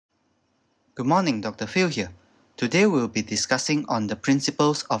Good morning, Dr. Phil here. Today we'll be discussing on the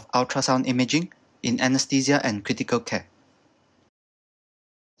principles of ultrasound imaging in anesthesia and critical care.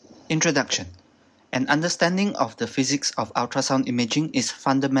 Introduction. An understanding of the physics of ultrasound imaging is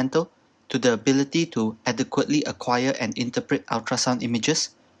fundamental to the ability to adequately acquire and interpret ultrasound images.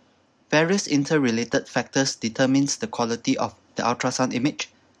 Various interrelated factors determines the quality of the ultrasound image,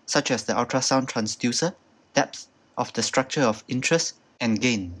 such as the ultrasound transducer, depth of the structure of interest, and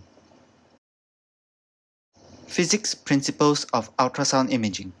gain. Physics principles of ultrasound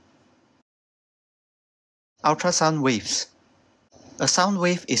imaging. Ultrasound waves. A sound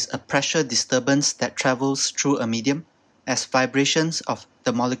wave is a pressure disturbance that travels through a medium as vibrations of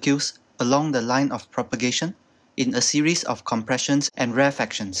the molecules along the line of propagation in a series of compressions and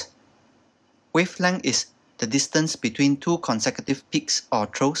rarefactions. Wavelength is the distance between two consecutive peaks or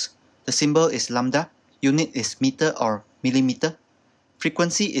throws. The symbol is lambda, unit is meter or millimeter.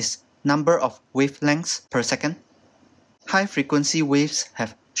 Frequency is number of wavelengths per second. High frequency waves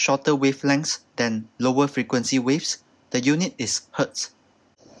have shorter wavelengths than lower frequency waves. The unit is hertz.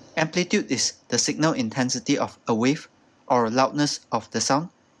 Amplitude is the signal intensity of a wave or loudness of the sound.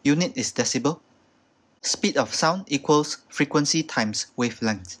 Unit is decibel. Speed of sound equals frequency times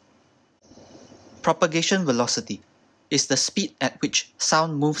wavelength. Propagation velocity is the speed at which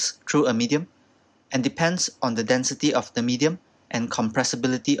sound moves through a medium and depends on the density of the medium and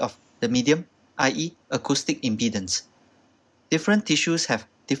compressibility of the medium, i.e. acoustic impedance. Different tissues have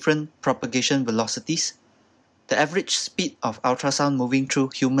different propagation velocities. The average speed of ultrasound moving through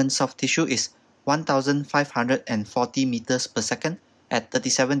human soft tissue is 1,540 meters per second at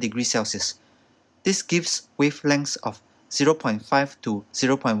 37 degrees Celsius. This gives wavelengths of 0.5 to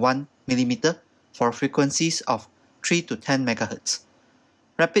 0.1 millimeter for frequencies of 3 to 10 megahertz.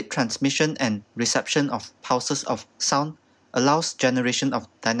 Rapid transmission and reception of pulses of sound allows generation of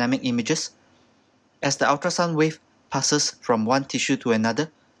dynamic images. As the ultrasound wave passes from one tissue to another,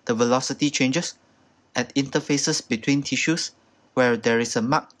 the velocity changes. At interfaces between tissues, where there is a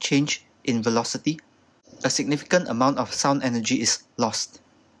marked change in velocity, a significant amount of sound energy is lost.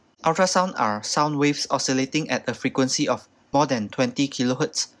 Ultrasound are sound waves oscillating at a frequency of more than 20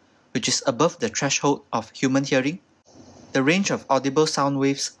 kHz, which is above the threshold of human hearing. The range of audible sound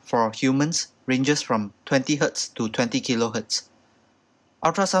waves for humans ranges from 20 Hz to 20 kHz.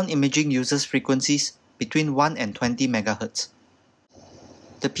 Ultrasound imaging uses frequencies between 1 and 20 MHz.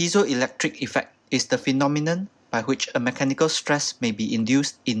 The piezoelectric effect is the phenomenon by which a mechanical stress may be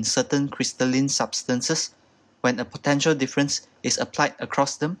induced in certain crystalline substances when a potential difference is applied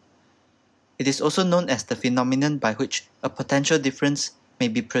across them. It is also known as the phenomenon by which a potential difference may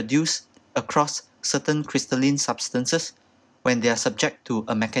be produced across certain crystalline substances when they are subject to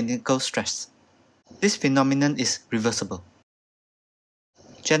a mechanical stress. This phenomenon is reversible.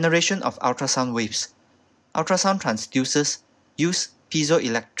 Generation of ultrasound waves. Ultrasound transducers use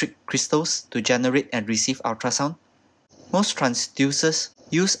piezoelectric crystals to generate and receive ultrasound. Most transducers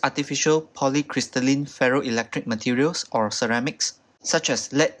use artificial polycrystalline ferroelectric materials or ceramics, such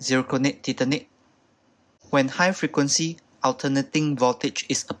as lead zirconate titanate. When high-frequency alternating voltage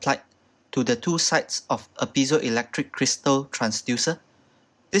is applied to the two sides of a piezoelectric crystal transducer,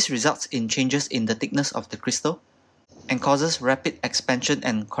 this results in changes in the thickness of the crystal and causes rapid expansion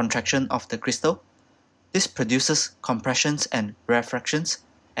and contraction of the crystal. This produces compressions and rarefactions,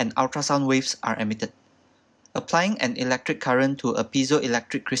 and ultrasound waves are emitted. Applying an electric current to a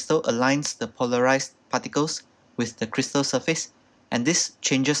piezoelectric crystal aligns the polarized particles with the crystal surface, and this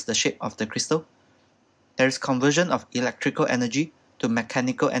changes the shape of the crystal. There is conversion of electrical energy to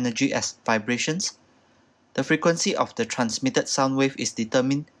mechanical energy as vibrations. The frequency of the transmitted sound wave is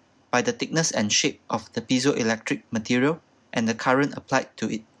determined by the thickness and shape of the piezoelectric material and the current applied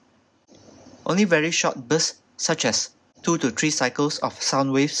to it. Only very short bursts, such as 2 to 3 cycles of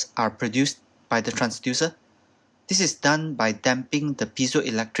sound waves, are produced by the transducer. This is done by damping the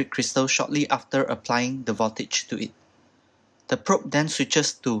piezoelectric crystal shortly after applying the voltage to it. The probe then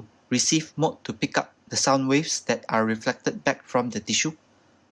switches to receive mode to pick up the sound waves that are reflected back from the tissue.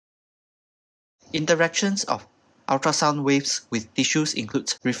 Interactions of ultrasound waves with tissues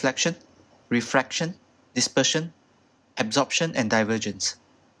includes reflection, refraction, dispersion, absorption, and divergence.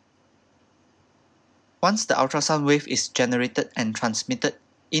 Once the ultrasound wave is generated and transmitted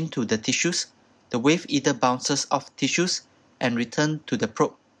into the tissues, the wave either bounces off tissues and returns to the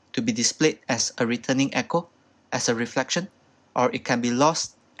probe to be displayed as a returning echo, as a reflection, or it can be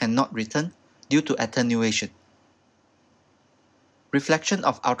lost and not returned due to attenuation. Reflection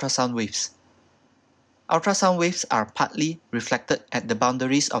of ultrasound waves. Ultrasound waves are partly reflected at the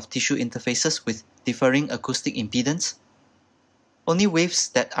boundaries of tissue interfaces with differing acoustic impedance. Only waves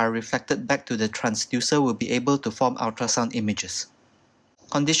that are reflected back to the transducer will be able to form ultrasound images.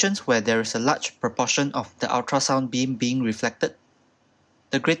 Conditions where there is a large proportion of the ultrasound beam being reflected.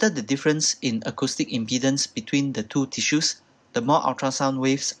 The greater the difference in acoustic impedance between the two tissues, the more ultrasound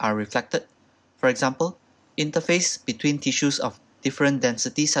waves are reflected. For example, interface between tissues of different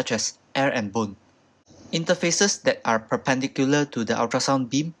density such as air and bone. Interfaces that are perpendicular to the ultrasound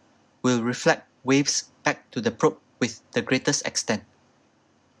beam will reflect waves back to the probe with the greatest extent.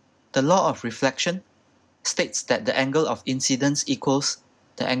 The law of reflection states that the angle of incidence equals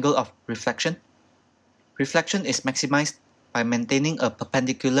the angle of reflection. Reflection is maximized by maintaining a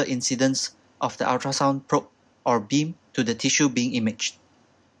perpendicular incidence of the ultrasound probe or beam to the tissue being imaged.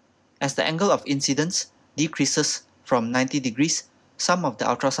 As the angle of incidence decreases from 90 degrees, some of the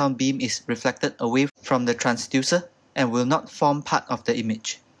ultrasound beam is reflected away from the transducer and will not form part of the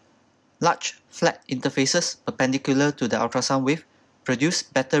image. Large, flat interfaces perpendicular to the ultrasound wave produce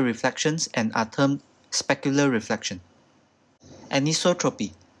better reflections and are termed specular reflection.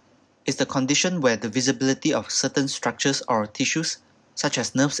 Anisotropy is the condition where the visibility of certain structures or tissues, such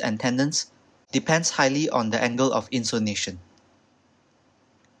as nerves and tendons, depends highly on the angle of insonation.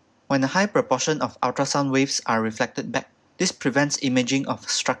 When a high proportion of ultrasound waves are reflected back, this prevents imaging of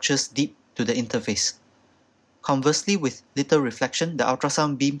structures deep to the interface. Conversely, with little reflection, the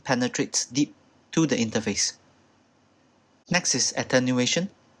ultrasound beam penetrates deep to the interface. Next is attenuation.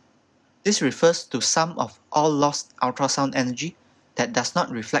 This refers to sum of all lost ultrasound energy that does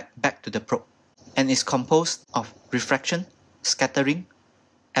not reflect back to the probe and is composed of refraction, scattering,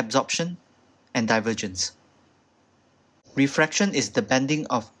 absorption, and divergence. Refraction is the bending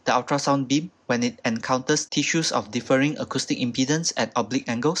of the ultrasound beam when it encounters tissues of differing acoustic impedance at oblique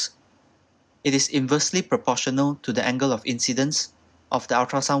angles. It is inversely proportional to the angle of incidence of the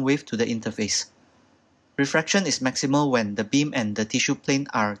ultrasound wave to the interface. Refraction is maximal when the beam and the tissue plane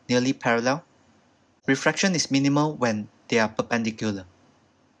are nearly parallel. Refraction is minimal when they are perpendicular.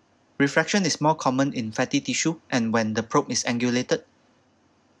 Refraction is more common in fatty tissue and when the probe is angulated.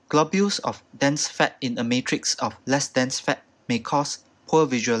 Globules of dense fat in a matrix of less dense fat may cause poor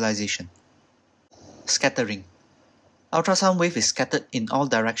visualization. Scattering. Ultrasound wave is scattered in all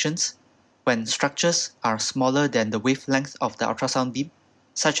directions when structures are smaller than the wavelength of the ultrasound beam,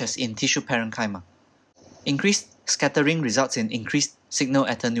 such as in tissue parenchyma. Increased scattering results in increased signal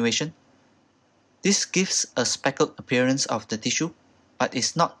attenuation. This gives a speckled appearance of the tissue, but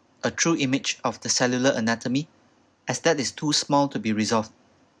is not a true image of the cellular anatomy, as that is too small to be resolved.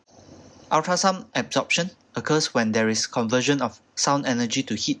 Ultrasound absorption occurs when there is conversion of sound energy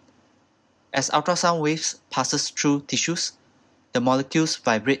to heat. As ultrasound waves passes through tissues, the molecules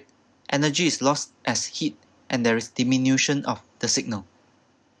vibrate, energy is lost as heat, and there is diminution of the signal.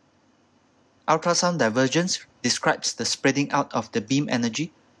 Ultrasound divergence describes the spreading out of the beam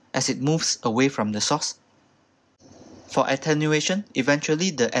energy as it moves away from the source. For attenuation,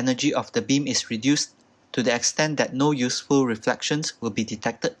 eventually the energy of the beam is reduced to the extent that no useful reflections will be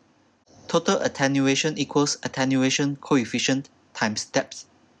detected. Total attenuation equals attenuation coefficient times depth.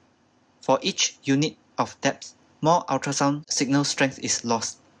 For each unit of depth, more ultrasound signal strength is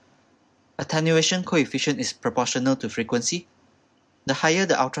lost. Attenuation coefficient is proportional to frequency. The higher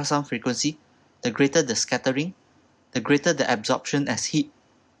the ultrasound frequency, the greater the scattering, the greater the absorption as heat,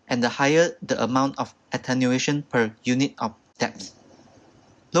 and the higher the amount of attenuation per unit of depth.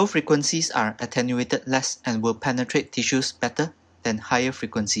 Low frequencies are attenuated less and will penetrate tissues better than higher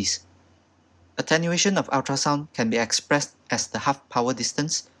frequencies. Attenuation of ultrasound can be expressed as the half power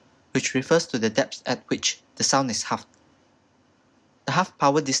distance, which refers to the depth at which the sound is halved. The half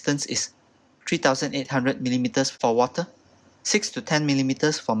power distance is 3,800 mm for water, 6 to 10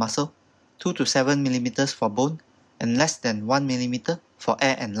 mm for muscle, 2 to 7 mm for bone, and less than 1 mm for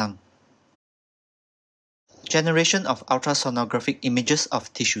air and lung. Generation of ultrasonographic images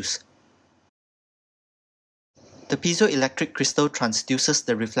of tissues. The piezoelectric crystal transduces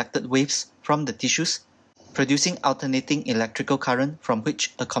the reflected waves from the tissues, producing alternating electrical current from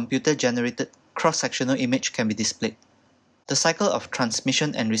which a computer-generated cross-sectional image can be displayed. The cycle of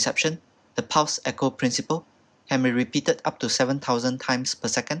transmission and reception, the pulse echo principle, can be repeated up to 7,000 times per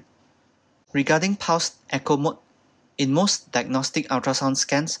second. Regarding pulse echo mode, in most diagnostic ultrasound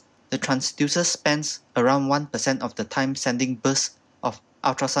scans, the transducer spends around 1% of the time sending bursts of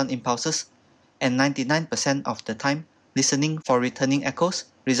ultrasound impulses and 99% of the time listening for returning echoes,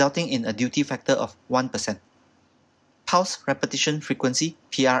 resulting in a duty factor of 1%. Pulse repetition frequency,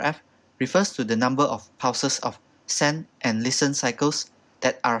 PRF, refers to the number of pulses of send and listen cycles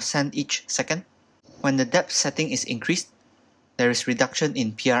that are sent each second. When the depth setting is increased, there is reduction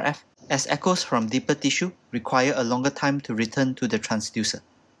in PRF as echoes from deeper tissue require a longer time to return to the transducer.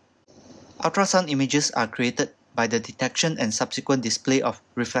 Ultrasound images are created by the detection and subsequent display of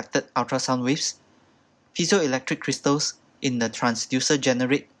reflected ultrasound waves. Piezoelectric crystals in the transducer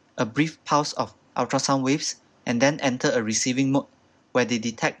generate a brief pulse of ultrasound waves and then enter a receiving mode where they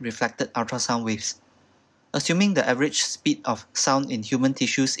detect reflected ultrasound waves. Assuming the average speed of sound in human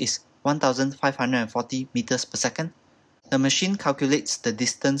tissues is 1540 meters per second, the machine calculates the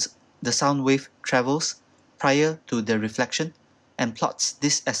distance the sound wave travels prior to the reflection and plots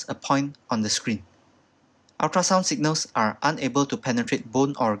this as a point on the screen. Ultrasound signals are unable to penetrate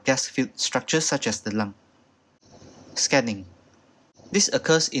bone or gas-filled structures such as the lung. Scanning. This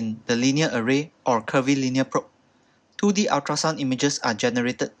occurs in the linear array or curvilinear probe. 2D ultrasound images are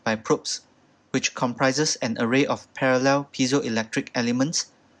generated by probes, which comprises an array of parallel piezoelectric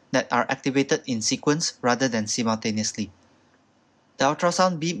elements that are activated in sequence rather than simultaneously. The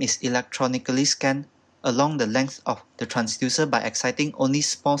ultrasound beam is electronically scanned along the length of the transducer by exciting only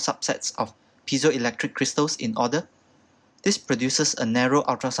small subsets of piezoelectric crystals in order. This produces a narrow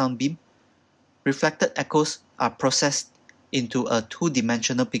ultrasound beam. Reflected echoes are processed into a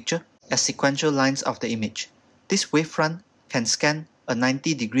two-dimensional picture as sequential lines of the image. This wavefront can scan a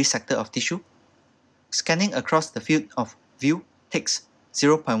 90-degree sector of tissue. Scanning across the field of view takes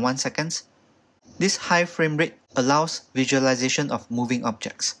 0.1 seconds. This high frame rate allows visualization of moving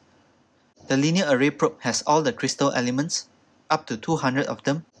objects. The linear array probe has all the crystal elements, up to 200 of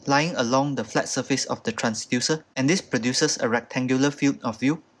them, lying along the flat surface of the transducer, and this produces a rectangular field of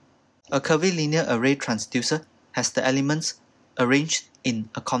view. A curvilinear array transducer has the elements arranged in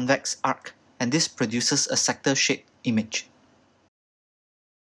a convex arc, and this produces a sector-shaped image.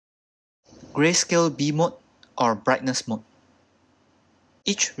 Grayscale B mode or brightness mode.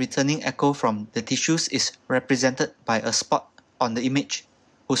 Each returning echo from the tissues is represented by a spot on the image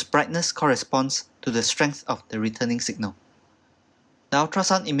whose brightness corresponds to the strength of the returning signal. The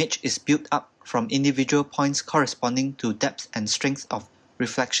ultrasound image is built up from individual points corresponding to depth and strength of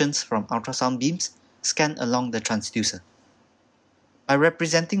reflections from ultrasound beams scanned along the transducer. By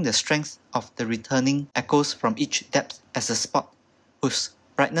representing the strength of the returning echoes from each depth as a spot whose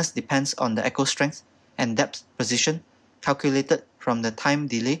brightness depends on the echo strength and depth position calculated from the time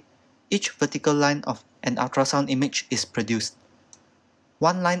delay, each vertical line of an ultrasound image is produced.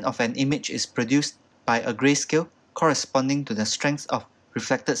 One line of an image is produced by a grayscale corresponding to the strength of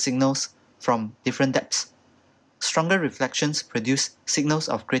reflected signals from different depths. Stronger reflections produce signals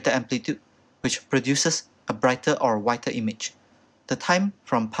of greater amplitude, which produces a brighter or whiter image. The time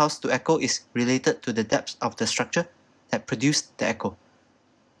from pulse to echo is related to the depth of the structure that produced the echo.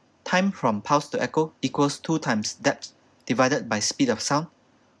 Time from pulse to echo equals 2 times depth divided by speed of sound,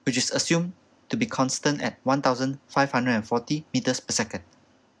 which is assumed to be constant at 1540 meters per second.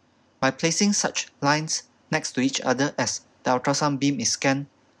 By placing such lines next to each other as the ultrasound beam is scanned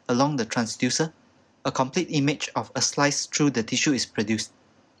along the transducer, a complete image of a slice through the tissue is produced.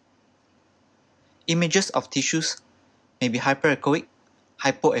 Images of tissues may be hyperechoic,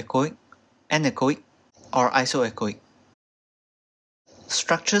 hypoechoic, anechoic, or isoechoic.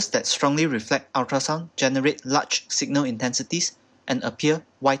 Structures that strongly reflect ultrasound generate large signal intensities and appear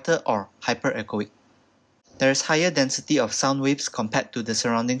whiter or hyperechoic. There is higher density of sound waves compared to the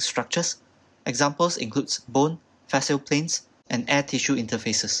surrounding structures. Examples include bone, facile planes, and air tissue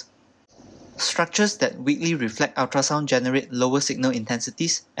interfaces. Structures that weakly reflect ultrasound generate lower signal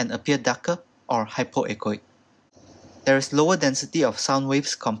intensities and appear darker or hypoechoic. There is lower density of sound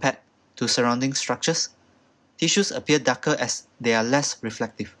waves compared to surrounding structures. Tissues appear darker as they are less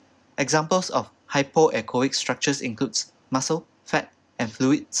reflective. Examples of hypoechoic structures include muscle, fat, and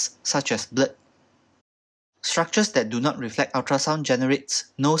fluids such as blood. Structures that do not reflect ultrasound generate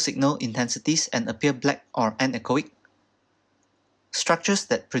no signal intensities and appear black or anechoic. Structures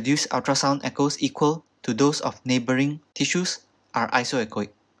that produce ultrasound echoes equal to those of neighboring tissues are isoechoic.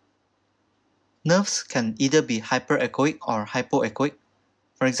 Nerves can either be hyperechoic or hypoechoic.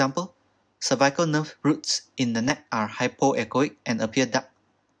 For example, cervical nerve roots in the neck are hypoechoic and appear dark,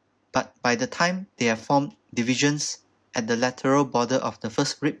 but by the time they have formed divisions at the lateral border of the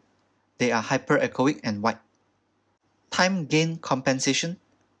first rib, they are hyperechoic and white. Time gain compensation.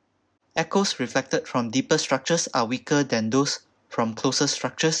 Echoes reflected from deeper structures are weaker than those from closer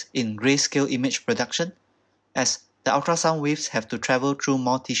structures in grayscale image production, as the ultrasound waves have to travel through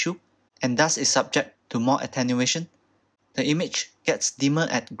more tissue and thus is subject to more attenuation. The image gets dimmer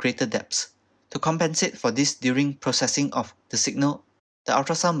at greater depths. To compensate for this during processing of the signal, the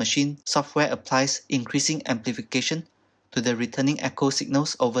ultrasound machine software applies increasing amplification to the returning echo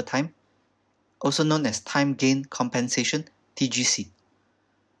signals over time, also known as time gain compensation (TGC).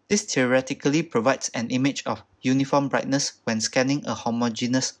 This theoretically provides an image of uniform brightness when scanning a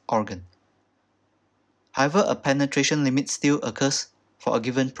homogeneous organ. However, a penetration limit still occurs for a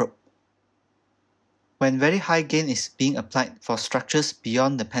given probe. When very high gain is being applied for structures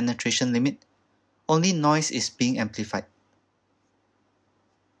beyond the penetration limit, only noise is being amplified.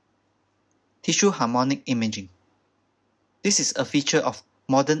 Tissue harmonic imaging. This is a feature of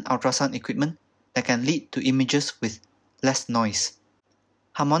modern ultrasound equipment that can lead to images with less noise.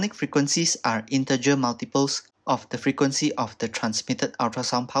 Harmonic frequencies are integer multiples of the frequency of the transmitted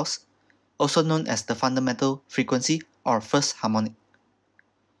ultrasound pulse, also known as the fundamental frequency or first harmonic.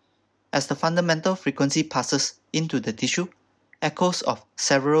 As the fundamental frequency passes into the tissue, echoes of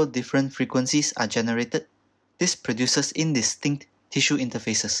several different frequencies are generated. This produces indistinct tissue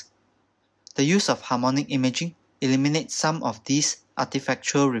interfaces. The use of harmonic imaging eliminates some of these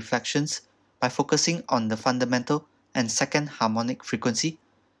artifactual reflections by focusing on the fundamental and second harmonic frequency.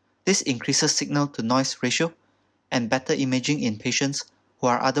 This increases signal-to-noise ratio and better imaging in patients who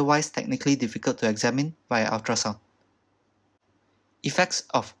are otherwise technically difficult to examine via ultrasound. Effects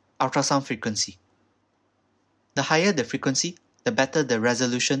of ultrasound frequency. The higher the frequency, the better the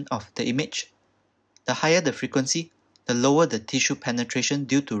resolution of the image. The higher the frequency, the lower the tissue penetration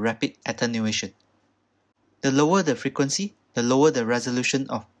due to rapid attenuation. The lower the frequency, the lower the resolution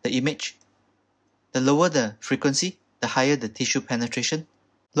of the image. The lower the frequency, the higher the tissue penetration.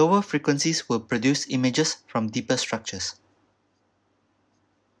 Lower frequencies will produce images from deeper structures.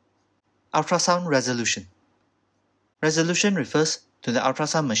 Ultrasound resolution. Resolution refers to the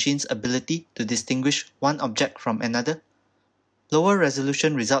ultrasound machine's ability to distinguish one object from another. Lower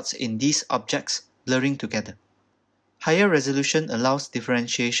resolution results in these objects blurring together. Higher resolution allows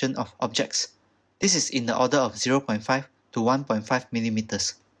differentiation of objects. This is in the order of 0.5 to 1.5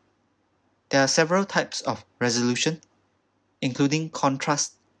 mm. There are several types of resolution, including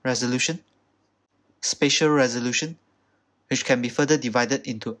contrast resolution, spatial resolution, which can be further divided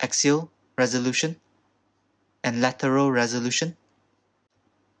into axial resolution and lateral resolution,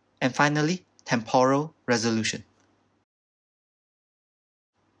 and finally, temporal resolution.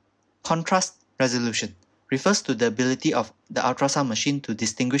 Contrast resolution refers to the ability of the ultrasound machine to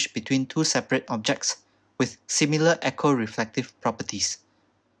distinguish between two separate objects with similar echo-reflective properties.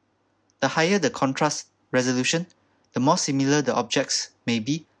 The higher the contrast resolution, the more similar the objects may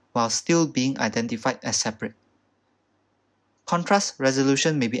be while still being identified as separate. Contrast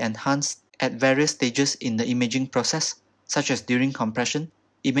resolution may be enhanced at various stages in the imaging process, such as during compression,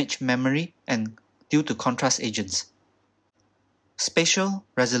 image memory, and due to contrast agents. Spatial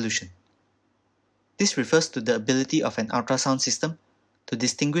resolution. This refers to the ability of an ultrasound system to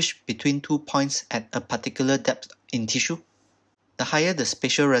distinguish between 2 points at a particular depth in tissue. The higher the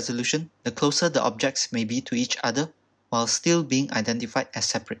spatial resolution, the closer the objects may be to each other while still being identified as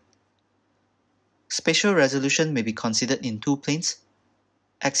separate. Spatial resolution may be considered in two planes: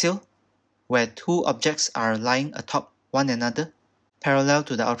 axial, where two objects are lying atop one another, parallel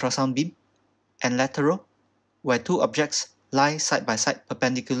to the ultrasound beam, and lateral, where two objects lie side by side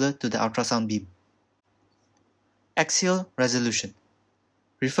perpendicular to the ultrasound beam. Axial resolution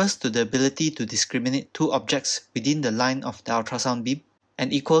refers to the ability to discriminate two objects within the line of the ultrasound beam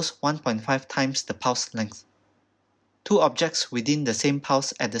and equals 1.5 times the pulse length. Two objects within the same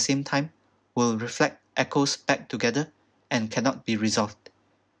pulse at the same time will reflect echoes back together and cannot be resolved.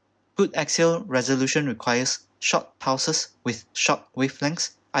 Good axial resolution requires short pulses with short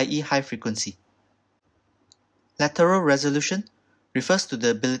wavelengths, i.e. high frequency. Lateral resolution refers to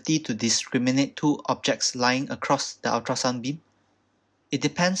the ability to discriminate two objects lying across the ultrasound beam. It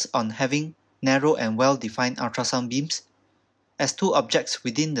depends on having narrow and well-defined ultrasound beams, as two objects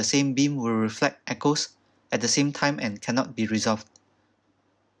within the same beam will reflect echoes at the same time and cannot be resolved.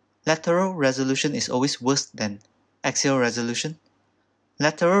 Lateral resolution is always worse than axial resolution.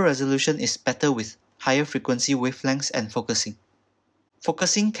 Lateral resolution is better with higher frequency wavelengths and focusing.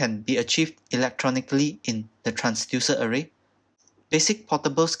 Focusing can be achieved electronically in the transducer array. Basic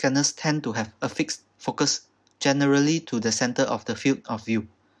portable scanners tend to have a fixed focus generally to the center of the field of view.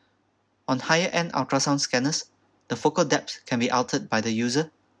 On higher-end ultrasound scanners, the focal depth can be altered by the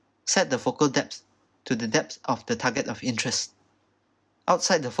user. Set the focal depth to the depth of the target of interest.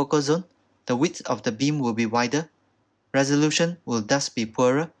 Outside the focal zone, the width of the beam will be wider. Resolution will thus be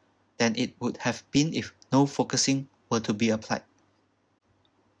poorer than it would have been if no focusing were to be applied.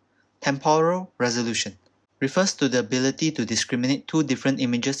 Temporal resolution refers to the ability to discriminate two different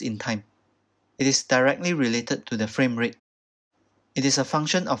images in time. It is directly related to the frame rate. It is a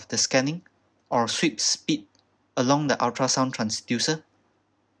function of the scanning or sweep speed along the ultrasound transducer.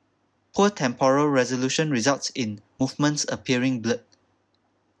 Poor temporal resolution results in movements appearing blurred.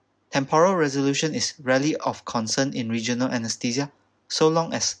 Temporal resolution is rarely of concern in regional anesthesia so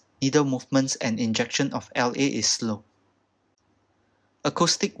long as needle movements and injection of LA is slow.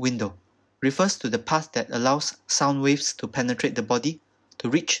 Acoustic window refers to the path that allows sound waves to penetrate the body to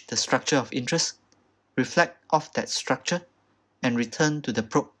reach the structure of interest, reflect off that structure, and return to the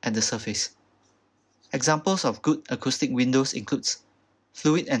probe at the surface. Examples of good acoustic windows includes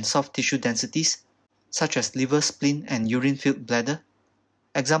fluid and soft tissue densities, such as liver, spleen, and urine-filled bladder.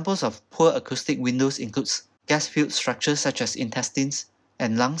 Examples of poor acoustic windows includes gas-filled structures such as intestines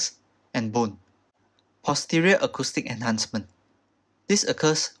and lungs, and bone. Posterior acoustic enhancement. This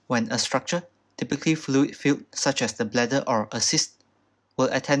occurs when a structure, typically fluid-filled such as the bladder or a cyst, will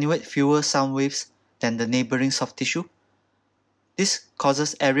attenuate fewer sound waves than the neighboring soft tissue. This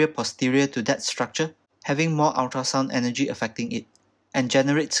causes area posterior to that structure having more ultrasound energy affecting it, and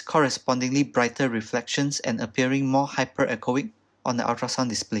generates correspondingly brighter reflections and appearing more hyper-echoic on the ultrasound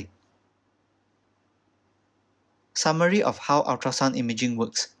display. Summary of how ultrasound imaging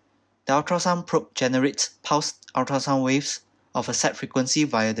works. The ultrasound probe generates pulsed ultrasound waves of a set frequency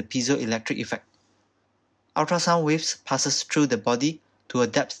via the piezoelectric effect. Ultrasound waves passes through the body to a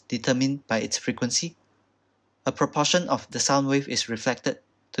depth determined by its frequency. A proportion of the sound wave is reflected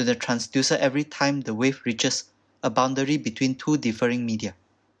to the transducer every time the wave reaches a boundary between two differing media.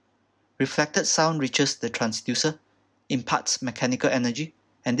 Reflected sound reaches the transducer, imparts mechanical energy,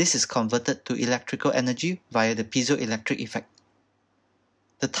 and this is converted to electrical energy via the piezoelectric effect.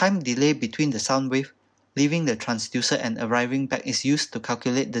 The time delay between the sound wave leaving the transducer and arriving back is used to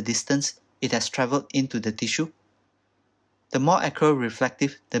calculate the distance it has traveled into the tissue. The more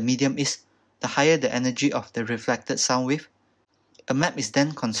acro-reflective the medium is, the higher the energy of the reflected sound wave. A map is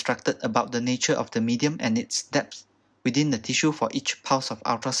then constructed about the nature of the medium and its depth within the tissue for each pulse of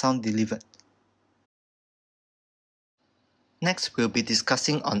ultrasound delivered. Next, we'll be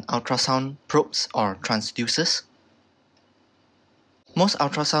discussing on ultrasound probes or transducers. Most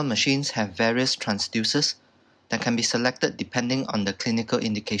ultrasound machines have various transducers that can be selected depending on the clinical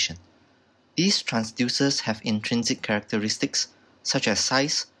indication. These transducers have intrinsic characteristics such as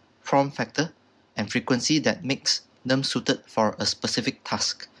size, form factor, and frequency that makes them suited for a specific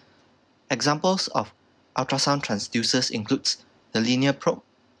task. Examples of ultrasound transducers include the linear probe,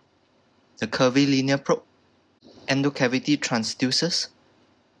 the curvilinear probe, endocavity transducers,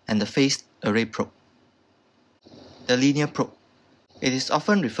 and the phased array probe. The linear probe. It is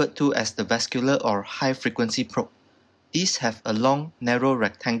often referred to as the vascular or high-frequency probe. These have a long, narrow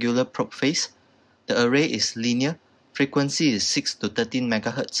rectangular probe face. The array is linear, frequency is 6 to 13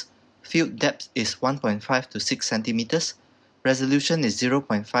 MHz, field depth is 1.5 to 6 cm, resolution is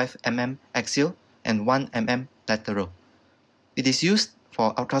 0.5 mm axial and 1 mm lateral. It is used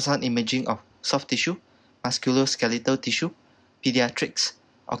for ultrasound imaging of soft tissue, musculoskeletal tissue, pediatrics,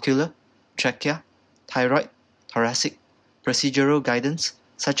 ocular, trachea, thyroid, thoracic, procedural guidance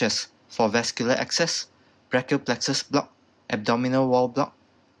such as for vascular access, brachial plexus block, abdominal wall block,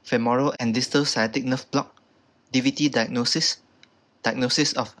 femoral and distal sciatic nerve block, DVT diagnosis,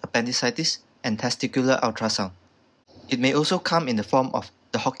 diagnosis of appendicitis, and testicular ultrasound. It may also come in the form of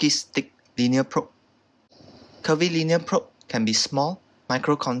the hockey stick linear probe. Curvilinear probe can be small,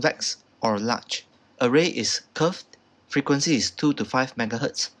 microconvex, or large. Array is curved, frequency is 2 to 5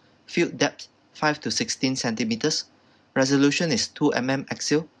 MHz, field depth 5 to 16 cm, resolution is 2 mm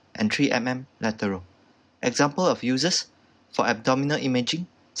axial and 3 mm lateral. Example of uses for abdominal imaging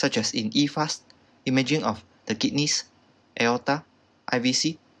such as in EFAST, imaging of the kidneys, aorta,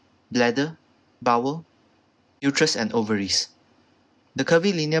 IVC, bladder, bowel, uterus and ovaries. The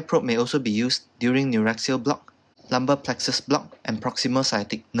curvilinear probe may also be used during neuraxial block, lumbar plexus block, and proximal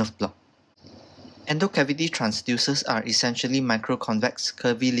sciatic nerve block. Endocavity transducers are essentially microconvex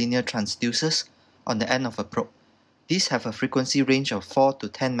curvilinear transducers on the end of a probe. These have a frequency range of 4 to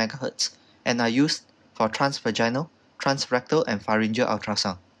 10 MHz and are used for transvaginal, transrectal, and pharyngeal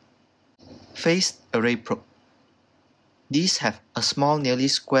ultrasound. Phased array probe. These have a small, nearly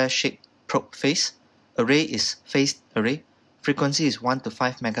square-shaped probe face. Array is phased array. Frequency is 1 to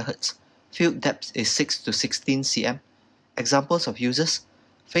 5 MHz. Field depth is 6 to 16 cm. Examples of uses: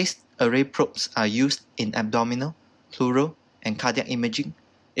 phased array probes are used in abdominal, pleural, and cardiac imaging.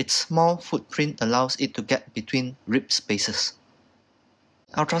 Its small footprint allows it to get between rib spaces.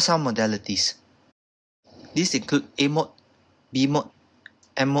 Ultrasound modalities. These include A mode, B mode,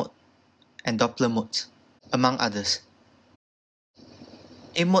 M mode, and Doppler modes, among others.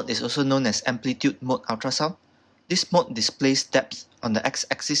 A mode is also known as amplitude mode ultrasound. This mode displays depth on the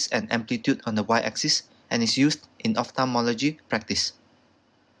x-axis and amplitude on the y-axis and is used in ophthalmology practice.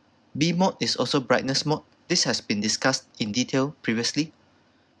 B mode is also brightness mode. This has been discussed in detail previously.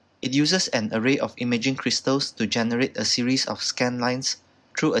 It uses an array of imaging crystals to generate a series of scan lines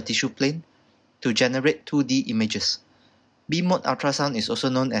through a tissue plane to generate 2D images. B-mode ultrasound is also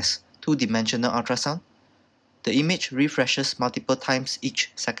known as two-dimensional ultrasound. The image refreshes multiple times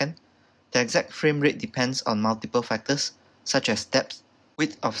each second. The exact frame rate depends on multiple factors, such as depth,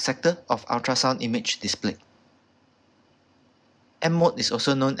 width of sector of ultrasound image displayed. M-mode is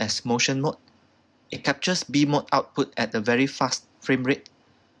also known as motion mode. It captures B-mode output at a very fast frame rate.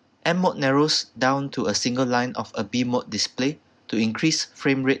 M-mode narrows down to a single line of a B-mode display to increase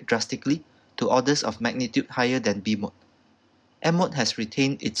frame rate drastically to orders of magnitude higher than B-mode. M-mode has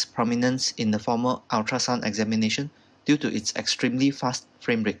retained its prominence in the formal ultrasound examination due to its extremely fast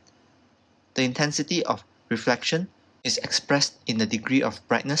frame rate. The intensity of reflection is expressed in the degree of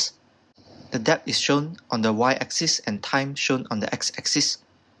brightness. The depth is shown on the y-axis and time shown on the x-axis.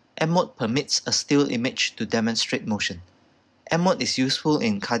 M-mode permits a still image to demonstrate motion. M-mode is useful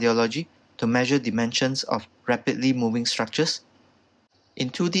in cardiology to measure dimensions of rapidly moving structures. In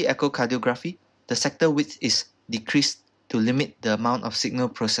 2D echocardiography, the sector width is decreased to limit the amount of signal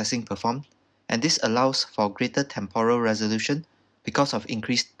processing performed, and this allows for greater temporal resolution because of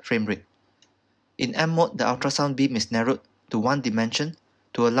increased frame rate. In M-mode, the ultrasound beam is narrowed to one dimension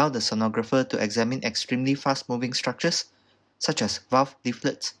to allow the sonographer to examine extremely fast-moving structures, such as valve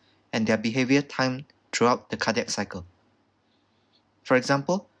leaflets and their behavior timed throughout the cardiac cycle. For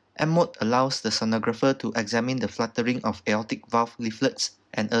example, M-mode allows the sonographer to examine the fluttering of aortic valve leaflets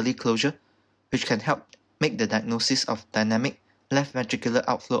and early closure, which can help make the diagnosis of dynamic left ventricular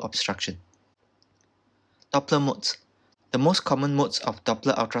outflow obstruction. Doppler modes. The most common modes of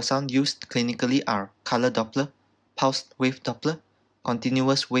Doppler ultrasound used clinically are color Doppler, pulsed wave Doppler,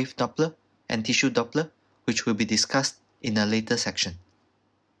 continuous wave Doppler, and tissue Doppler, which will be discussed in a later section.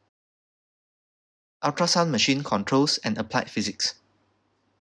 Ultrasound machine controls and applied physics.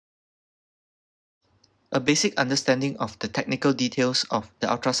 A basic understanding of the technical details of the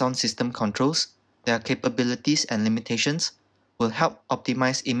ultrasound system controls, their capabilities and limitations, will help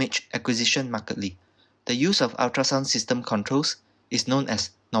optimize image acquisition markedly. The use of ultrasound system controls is known as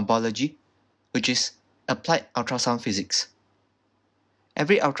knobology, which is applied ultrasound physics.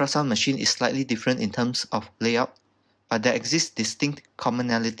 Every ultrasound machine is slightly different in terms of layout, but there exist distinct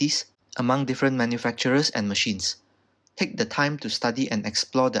commonalities among different manufacturers and machines. Take the time to study and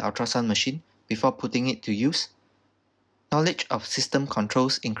explore the ultrasound machine before putting it to use. Knowledge of system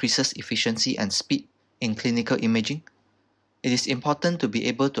controls increases efficiency and speed in clinical imaging. It is important to be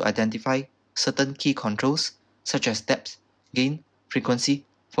able to identify certain key controls such as depth, gain, frequency,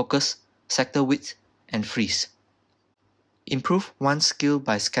 focus, sector width, and freeze. Improve one's skill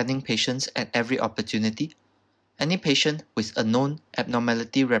by scanning patients at every opportunity. Any patient with a known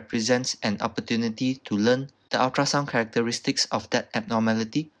abnormality represents an opportunity to learn the ultrasound characteristics of that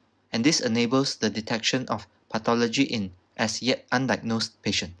abnormality, and this enables the detection of pathology in as yet undiagnosed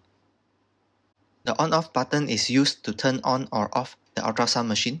patient. The on-off button is used to turn on or off the ultrasound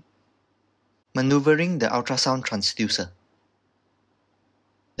machine. Maneuvering the ultrasound transducer.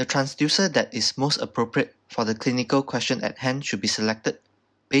 The transducer that is most appropriate for the clinical question at hand should be selected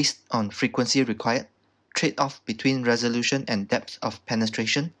based on frequency required, trade-off between resolution and depth of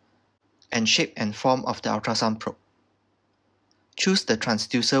penetration, and shape and form of the ultrasound probe. Choose the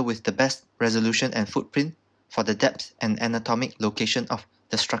transducer with the best resolution and footprint for the depth and anatomic location of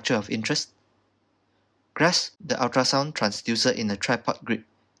the structure of interest. Grasp the ultrasound transducer in a tripod grip,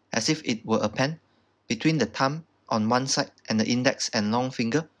 as if it were a pen, between the thumb on one side and the index and long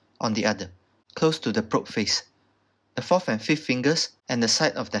finger on the other, close to the probe face. The fourth and fifth fingers and the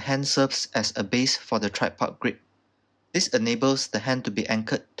side of the hand serves as a base for the tripod grip. This enables the hand to be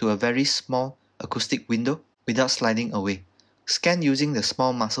anchored to a very small acoustic window without sliding away. Scan using the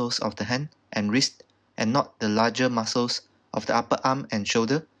small muscles of the hand and wrist and not the larger muscles of the upper arm and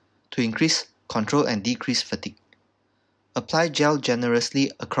shoulder to increase control and decrease fatigue. Apply gel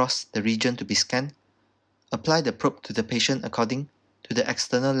generously across the region to be scanned. Apply the probe to the patient according to the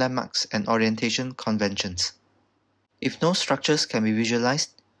external landmarks and orientation conventions. If no structures can be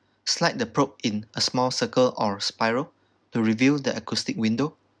visualized, slide the probe in a small circle or spiral to reveal the acoustic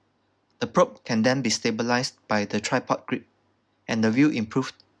window. The probe can then be stabilized by the tripod grip, and the view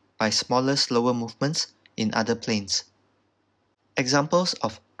improved by smaller, slower movements in other planes. Examples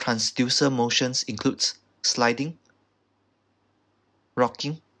of transducer motions includes sliding,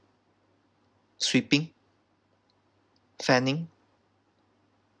 rocking, sweeping, fanning,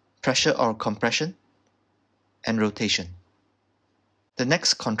 pressure or compression, and rotation. The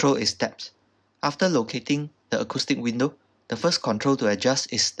next control is depth. After locating the acoustic window, the first control to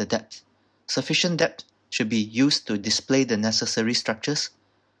adjust is the depth. Sufficient depth should be used to display the necessary structures.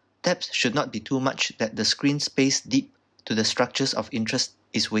 Depth should not be too much that the screen space deep to the structures of interest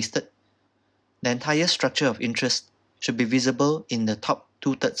is wasted. The entire structure of interest should be visible in the top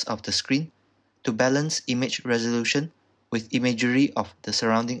 2/3 of the screen to balance image resolution with imagery of the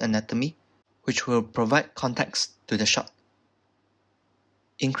surrounding anatomy, which will provide context to the shot.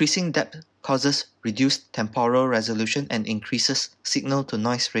 Increasing depth causes reduced temporal resolution and increases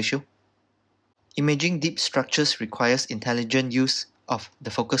signal-to-noise ratio. Imaging deep structures requires intelligent use of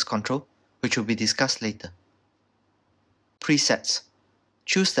the focus control, which will be discussed later. Presets.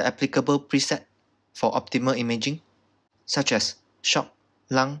 Choose the applicable preset for optimal imaging, such as shock,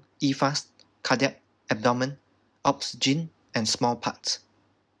 lung, EFAST, cardiac, abdomen, obs-gyn, and small parts.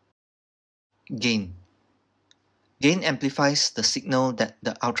 Gain. Gain amplifies the signal that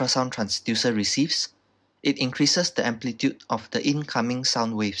the ultrasound transducer receives. It increases the amplitude of the incoming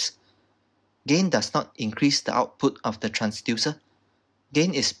sound waves. Gain does not increase the output of the transducer.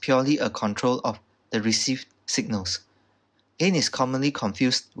 Gain is purely a control of the received signals. Gain is commonly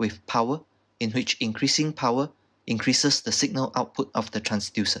confused with power, in which increasing power increases the signal output of the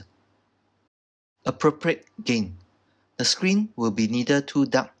transducer. Appropriate gain. The screen will be neither too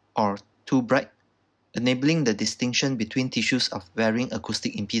dark or too bright, enabling the distinction between tissues of varying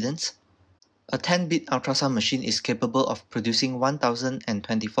acoustic impedance. A 10-bit ultrasound machine is capable of producing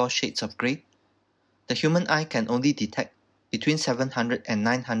 1024 shades of grey. The human eye can only detect between 700 and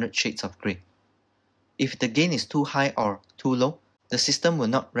 900 shades of grey. If the gain is too high or too low, the system will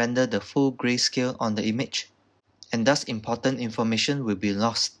not render the full grayscale on the image, and thus important information will be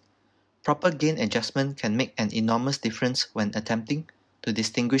lost. Proper gain adjustment can make an enormous difference when attempting to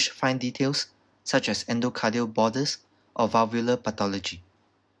distinguish fine details such as endocardial borders or valvular pathology.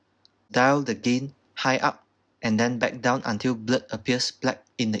 Dial the gain high up and then back down until blood appears black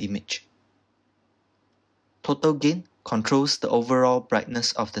in the image. Total gain controls the overall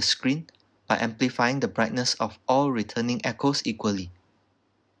brightness of the screen by amplifying the brightness of all returning echoes equally.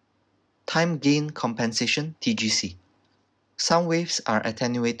 Time gain compensation (TGC). Sound waves are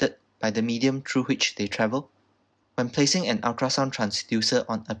attenuated by the medium through which they travel. When placing an ultrasound transducer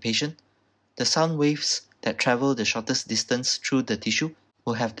on a patient, the sound waves that travel the shortest distance through the tissue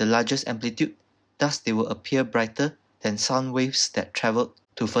will have the largest amplitude, thus they will appear brighter than sound waves that travel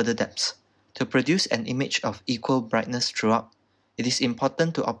to further depths. To produce an image of equal brightness throughout, it is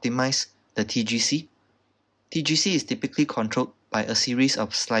important to optimize the TGC. TGC is typically controlled by a series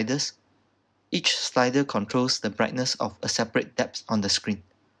of sliders. Each slider controls the brightness of a separate depth on the screen.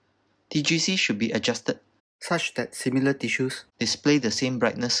 TGC should be adjusted such that similar tissues display the same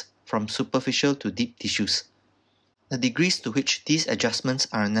brightness from superficial to deep tissues. The degrees to which these adjustments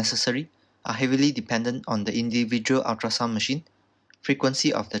are necessary are heavily dependent on the individual ultrasound machine,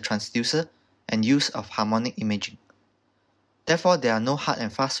 frequency of the transducer, and use of harmonic imaging. Therefore, there are no hard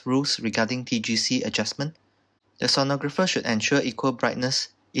and fast rules regarding TGC adjustment. The sonographer should ensure equal brightness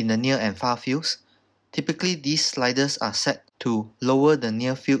in the near and far fields. Typically, these sliders are set to lower the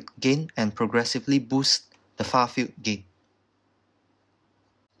near field gain and progressively boost the far field gain.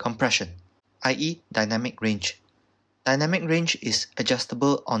 Compression, i.e. dynamic range. Dynamic range is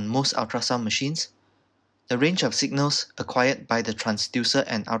adjustable on most ultrasound machines. The range of signals acquired by the transducer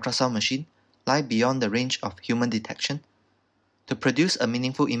and ultrasound machine lie beyond the range of human detection. To produce a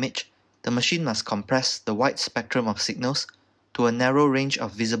meaningful image, the machine must compress the wide spectrum of signals to a narrow range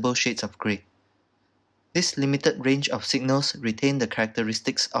of visible shades of grey. This limited range of signals retain the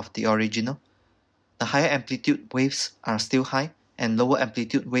characteristics of the original. The higher amplitude waves are still high and lower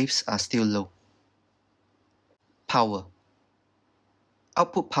amplitude waves are still low. Power.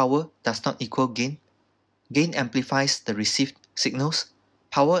 Output power does not equal gain. Gain amplifies the received signals.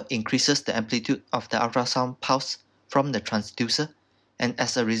 Power increases the amplitude of the ultrasound pulse from the transducer, and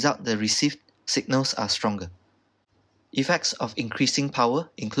as a result the received signals are stronger. Effects of increasing power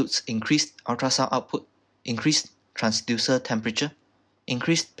includes increased ultrasound output, increased transducer temperature,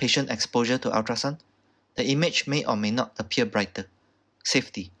 increased patient exposure to ultrasound. The image may or may not appear brighter.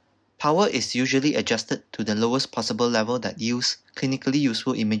 Safety. Power is usually adjusted to the lowest possible level that yields clinically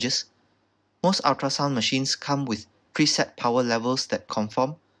useful images. Most ultrasound machines come with preset power levels that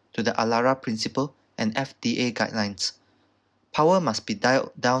conform to the ALARA principle and FDA guidelines. Power must be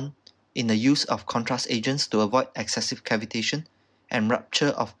dialed down in the use of contrast agents to avoid excessive cavitation and rupture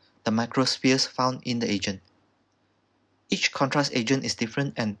of the microspheres found in the agent. Each contrast agent is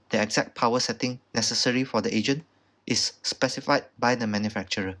different and the exact power setting necessary for the agent is specified by the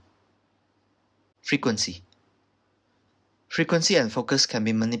manufacturer. Frequency. Frequency and focus can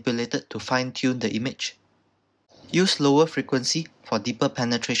be manipulated to fine-tune the image. Use lower frequency for deeper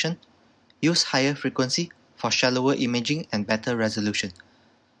penetration. Use higher frequency for shallower imaging and better resolution.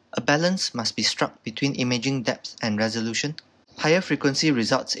 A balance must be struck between imaging depth and resolution. Higher frequency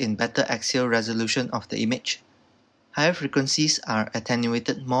results in better axial resolution of the image. Higher frequencies are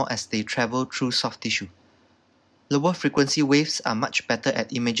attenuated more as they travel through soft tissue. Lower frequency waves are much better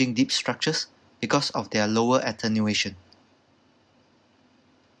at imaging deep structures because of their lower attenuation.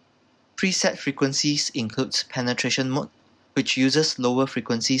 Preset frequencies includes penetration mode, which uses lower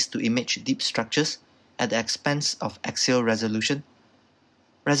frequencies to image deep structures at the expense of axial resolution.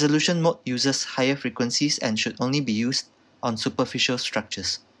 Resolution mode uses higher frequencies and should only be used on superficial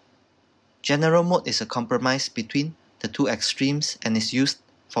structures. General mode is a compromise between the two extremes and is used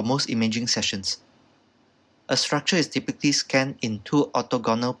for most imaging sessions. A structure is typically scanned in two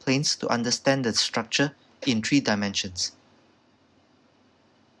orthogonal planes to understand the structure in 3 dimensions.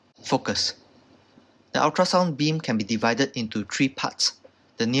 Focus. The ultrasound beam can be divided into 3 parts: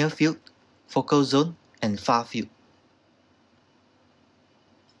 the near field, focal zone, and far field.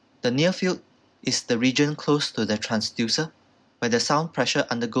 The near field is the region close to the transducer, where the sound pressure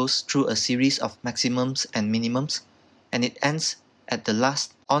undergoes through a series of maximums and minimums, and it ends at the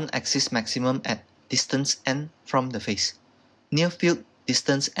last on-axis maximum at distance n from the face. Near field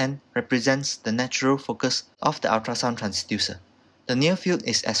distance n represents the natural focus of the ultrasound transducer. The near field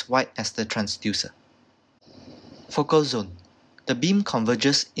is as wide as the transducer. Focal zone. The beam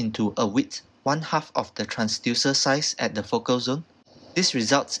converges into a width 1/2 of the transducer size at the focal zone. This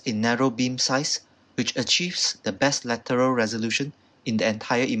results in narrow beam size, which achieves the best lateral resolution in the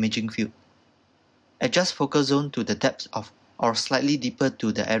entire imaging field. Adjust focal zone to the depth of or slightly deeper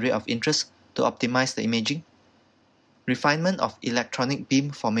to the area of interest to optimize the imaging. Refinement of electronic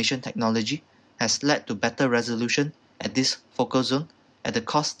beam formation technology has led to better resolution at this focal zone at the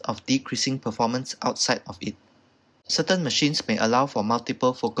cost of decreasing performance outside of it. Certain machines may allow for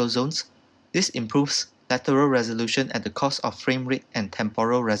multiple focal zones. This improves lateral resolution at the cost of frame rate and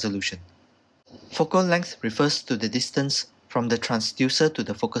temporal resolution. Focal length refers to the distance from the transducer to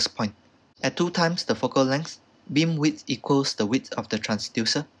the focus point. At 2 times the focal length, beam width equals the width of the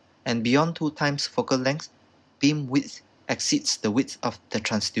transducer, and beyond 2 times focal length, beam width exceeds the width of the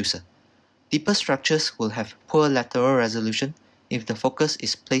transducer. Deeper structures will have poor lateral resolution if the focus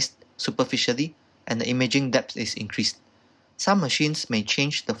is placed superficially and the imaging depth is increased. Some machines may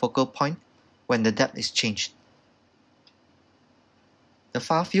change the focal point when the depth is changed. The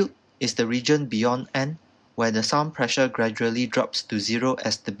far field is the region beyond n where the sound pressure gradually drops to 0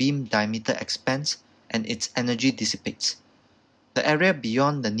 as the beam diameter expands and its energy dissipates. The area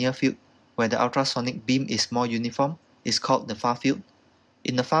beyond the near field, where the ultrasonic beam is more uniform, is called the far field.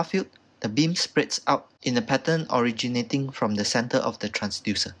 In the far field, the beam spreads out in a pattern originating from the center of the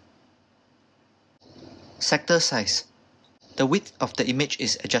transducer. Sector size. The width of the image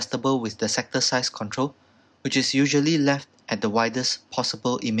is adjustable with the sector size control, which is usually left at the widest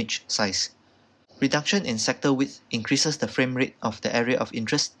possible image size. Reduction in sector width increases the frame rate of the area of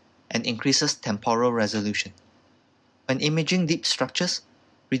interest and increases temporal resolution. When imaging deep structures,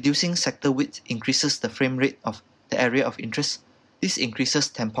 reducing sector width increases the frame rate of the area of interest. This increases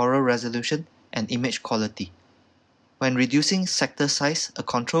temporal resolution and image quality. When reducing sector size, a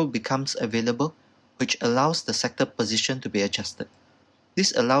control becomes available which allows the sector position to be adjusted.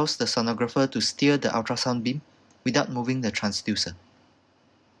 This allows the sonographer to steer the ultrasound beam without moving the transducer.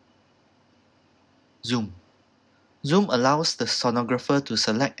 Zoom. Zoom allows the sonographer to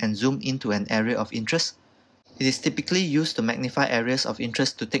select and zoom into an area of interest. It is typically used to magnify areas of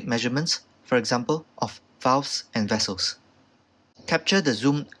interest to take measurements, for example, of valves and vessels. Capture the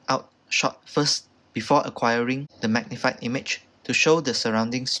zoomed out shot first before acquiring the magnified image to show the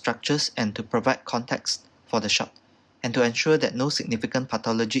surrounding structures and to provide context for the shot, and to ensure that no significant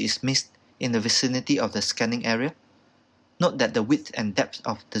pathology is missed in the vicinity of the scanning area. Note that the width and depth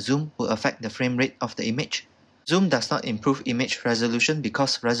of the zoom will affect the frame rate of the image. Zoom does not improve image resolution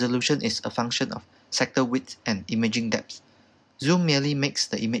because resolution is a function of sector width and imaging depth. Zoom merely makes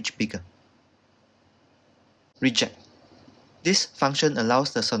the image bigger. Reject. This function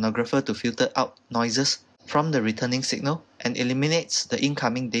allows the sonographer to filter out noises from the returning signal and eliminates the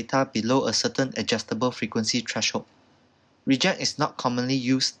incoming data below a certain adjustable frequency threshold. Reject is not commonly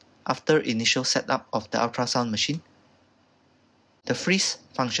used after initial setup of the ultrasound machine. The freeze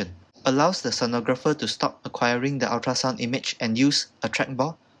function allows the sonographer to stop acquiring the ultrasound image and use a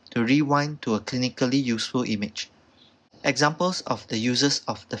trackball to rewind to a clinically useful image. Examples of the uses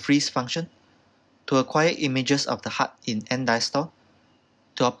of the freeze function: to acquire images of the heart in end diastole,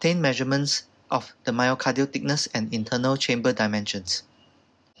 to obtain measurements of the myocardial thickness and internal chamber dimensions.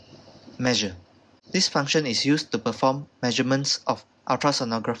 Measure. This function is used to perform measurements of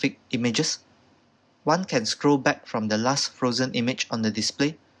ultrasonographic images. One can scroll back from the last frozen image on the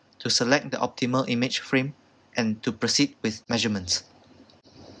display to select the optimal image frame and to proceed with measurements.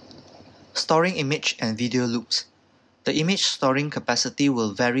 Storing image and video loops. The image storing capacity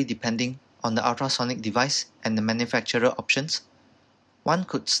will vary depending on the ultrasonic device and the manufacturer options. One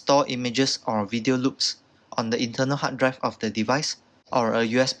could store images or video loops on the internal hard drive of the device, or a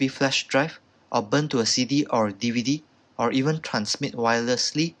USB flash drive, or burn to a CD or DVD, or even transmit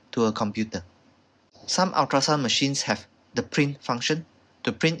wirelessly to a computer. Some ultrasound machines have the print function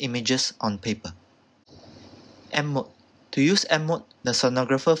to print images on paper. M mode. To use M mode, the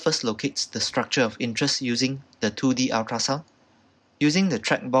sonographer first locates the structure of interest using the 2D ultrasound. Using the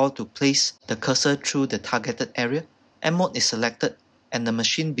trackball to place the cursor through the targeted area, M mode is selected and the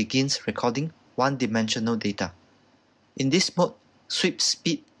machine begins recording one-dimensional data. In this mode, sweep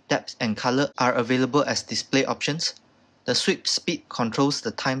speed, depth, and color are available as display options. The sweep speed controls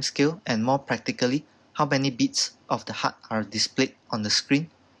the time scale and more practically how many beats of the heart are displayed on the screen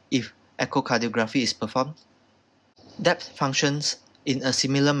if echocardiography is performed. Depth functions in a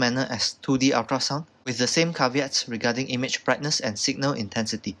similar manner as 2D ultrasound with the same caveats regarding image brightness and signal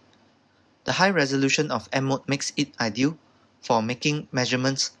intensity. The high resolution of M mode makes it ideal for making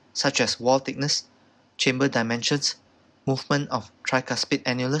measurements such as wall thickness, chamber dimensions, movement of tricuspid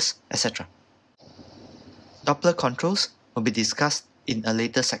annulus, etc. Doppler controls will be discussed in a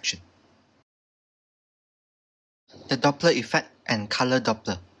later section. The Doppler effect and color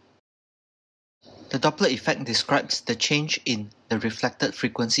Doppler. The Doppler effect describes the change in the reflected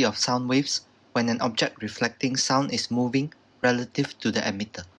frequency of sound waves when an object reflecting sound is moving relative to the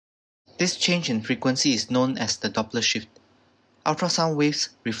emitter. This change in frequency is known as the Doppler shift. Ultrasound waves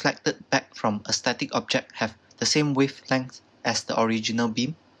reflected back from a static object have the same wavelength as the original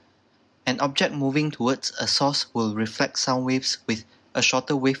beam. An object moving towards a source will reflect sound waves with a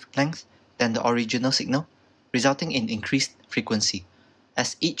shorter wavelength than the original signal, resulting in increased frequency,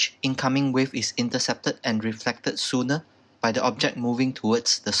 as each incoming wave is intercepted and reflected sooner by the object moving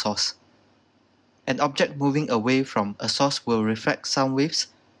towards the source. An object moving away from a source will reflect sound waves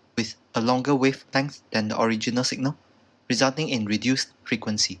with a longer wavelength than the original signal, resulting in reduced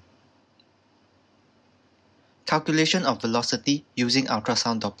frequency. Calculation of velocity using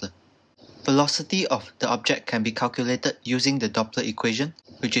ultrasound Doppler. Velocity of the object can be calculated using the Doppler equation,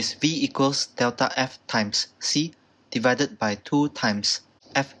 which is V equals delta F times C divided by 2 times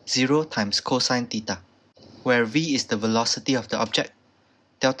F0 times cosine theta, where V is the velocity of the object,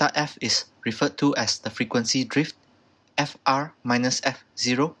 delta F is referred to as the frequency drift, Fr minus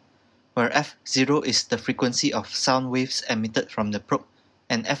F0, where F0 is the frequency of sound waves emitted from the probe,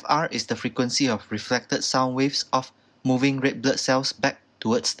 and Fr is the frequency of reflected sound waves of moving red blood cells back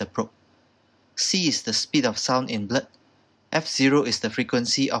towards the probe. C is the speed of sound in blood, F0 is the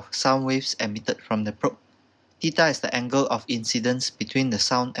frequency of sound waves emitted from the probe, theta is the angle of incidence between the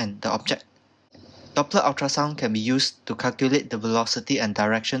sound and the object. Doppler ultrasound can be used to calculate the velocity and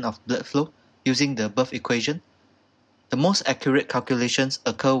direction of blood flow using the above equation. The most accurate calculations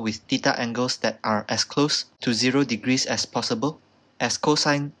occur with theta angles that are as close to 0 degrees as possible, as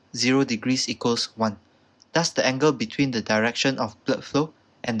cosine 0 degrees equals 1. Thus, the angle between the direction of blood flow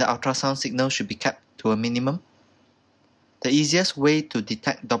and the ultrasound signal should be kept to a minimum. The easiest way to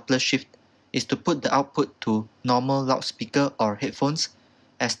detect Doppler shift is to put the output to normal loudspeaker or headphones,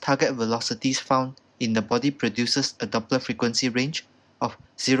 as target velocities found in the body produces a Doppler frequency range of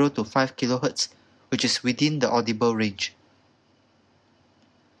 0 to 5 kHz, which is within the audible range.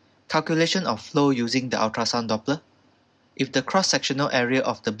 Calculation of flow using the ultrasound Doppler. If the cross-sectional area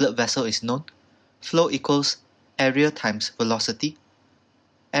of the blood vessel is known, flow equals area times velocity.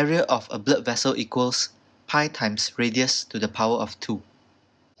 Area of a blood vessel equals pi times radius to the power of 2.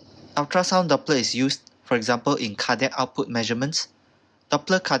 Ultrasound Doppler is used, for example, in cardiac output measurements.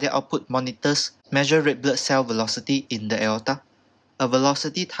 Doppler cardiac output monitors measure red blood cell velocity in the aorta. A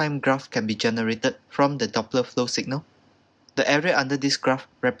velocity time graph can be generated from the Doppler flow signal. The area under this graph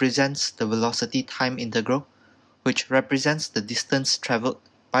represents the velocity time integral, which represents the distance traveled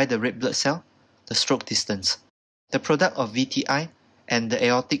by the red blood cell, the stroke distance. The product of VTI and the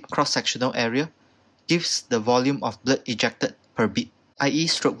aortic cross-sectional area gives the volume of blood ejected per beat, i.e.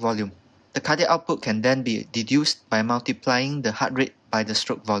 stroke volume. The cardiac output can then be deduced by multiplying the heart rate by the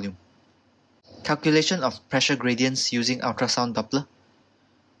stroke volume. Calculation of pressure gradients using ultrasound Doppler.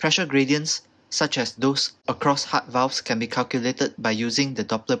 Pressure gradients, such as those across heart valves, can be calculated by using the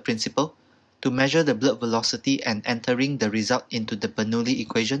Doppler principle to measure the blood velocity and entering the result into the Bernoulli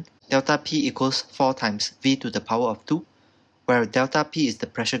equation. Delta P equals 4 times V to the power of 2, where delta P is the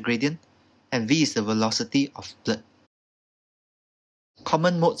pressure gradient and V is the velocity of blood.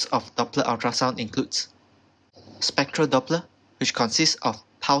 Common modes of Doppler ultrasound includes spectral Doppler, which consists of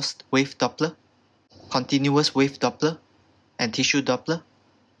pulsed wave Doppler, continuous wave Doppler, and tissue Doppler.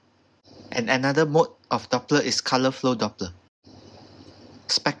 And another mode of Doppler is color flow Doppler.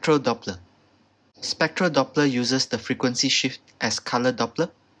 Spectral Doppler. Spectral Doppler uses the frequency shift as color Doppler,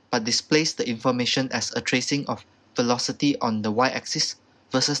 but displays the information as a tracing of velocity on the y-axis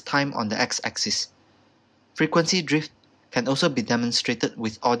versus time on the x-axis. Frequency drift can also be demonstrated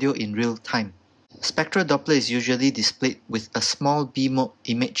with audio in real time. Spectral Doppler is usually displayed with a small B-mode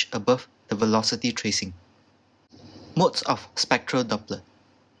image above the velocity tracing. Modes of spectral Doppler.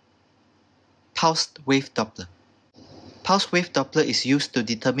 Pulsed wave Doppler. Pulsed wave Doppler is used to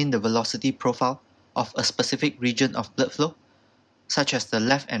determine the velocity profile of a specific region of blood flow, such as the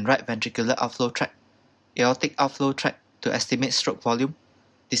left and right ventricular outflow tract, aortic outflow tract to estimate stroke volume,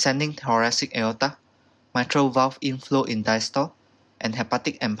 descending thoracic aorta, mitral valve inflow in diastole, and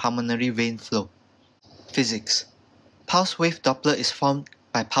hepatic and pulmonary vein flow. Physics. Pulse wave Doppler is formed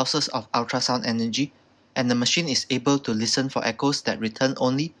by pulses of ultrasound energy, and the machine is able to listen for echoes that return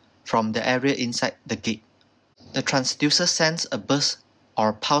only from the area inside the gate. The transducer sends a burst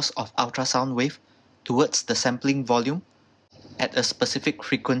or pulse of ultrasound wave towards the sampling volume at a specific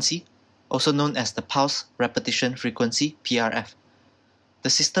frequency, also known as the pulse repetition frequency (PRF). The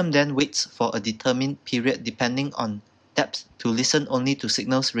system then waits for a determined period depending on depth to listen only to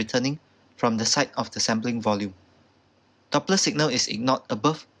signals returning from the side of the sampling volume. Doppler signal is ignored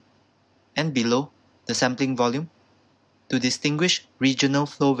above and below the sampling volume to distinguish regional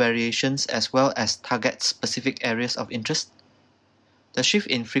flow variations as well as target specific areas of interest. The shift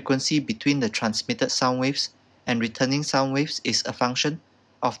in frequency between the transmitted sound waves and returning sound waves is a function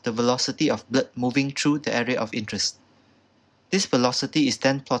of the velocity of blood moving through the area of interest. This velocity is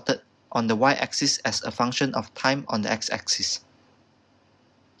then plotted on the y-axis as a function of time on the x-axis.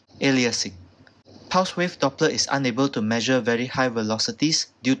 Aliasing. Pulse wave Doppler is unable to measure very high velocities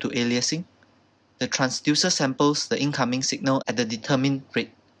due to aliasing. The transducer samples the incoming signal at the determined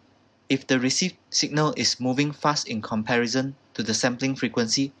rate. If the received signal is moving fast in comparison to the sampling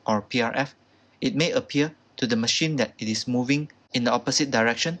frequency or PRF, it may appear to the machine that it is moving in the opposite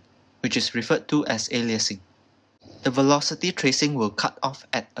direction, which is referred to as aliasing. The velocity tracing will cut off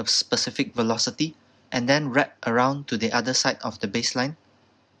at a specific velocity and then wrap around to the other side of the baseline.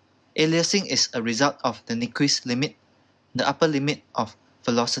 Aliasing is a result of the Nyquist limit, the upper limit of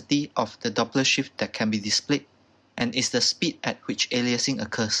velocity of the Doppler shift that can be displayed, and is the speed at which aliasing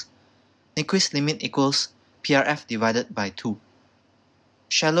occurs. Nyquist limit equals PRF divided by 2.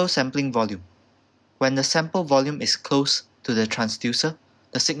 Shallow sampling volume. When the sample volume is close to the transducer,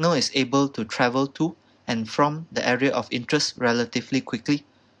 the signal is able to travel to and from the area of interest relatively quickly.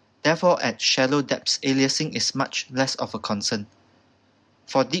 Therefore, at shallow depths, aliasing is much less of a concern.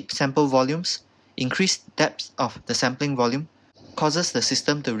 For deep sample volumes, increased depth of the sampling volume causes the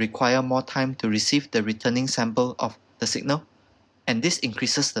system to require more time to receive the returning sample of the signal, and this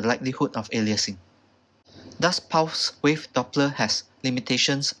increases the likelihood of aliasing. Thus, pulse wave Doppler has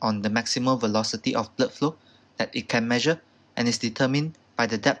limitations on the maximal velocity of blood flow that it can measure and is determined by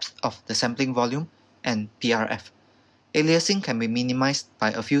the depth of the sampling volume and PRF. Aliasing can be minimized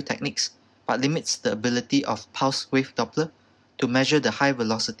by a few techniques, but limits the ability of pulse wave Doppler to measure the high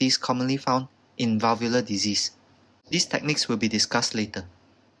velocities commonly found in valvular disease. These techniques will be discussed later.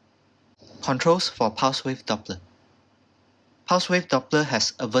 Controls for pulse wave Doppler. Pulse wave Doppler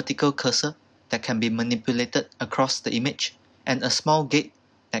has a vertical cursor that can be manipulated across the image and a small gate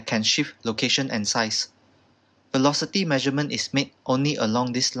that can shift location and size. Velocity measurement is made only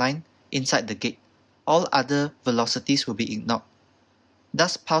along this line inside the gate. All other velocities will be ignored.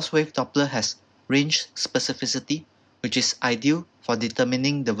 Thus, pulse wave Doppler has range specificity, which is ideal for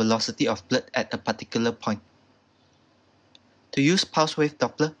determining the velocity of blood at a particular point. To use pulse wave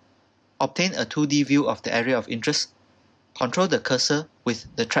Doppler, obtain a 2D view of the area of interest, control the cursor with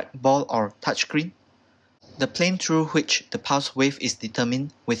the trackball or touchscreen, the plane through which the pulse wave is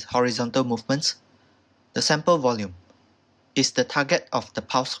determined with horizontal movements, the sample volume is the target of the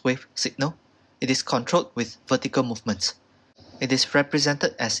pulse wave signal. It is controlled with vertical movements. It is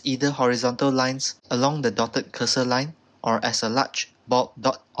represented as either horizontal lines along the dotted cursor line or as a large bald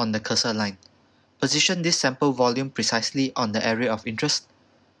dot on the cursor line. Position this sample volume precisely on the area of interest.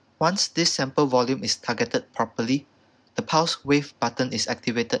 Once this sample volume is targeted properly, the pulse wave button is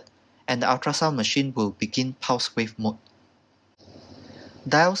activated and the ultrasound machine will begin pulse wave mode.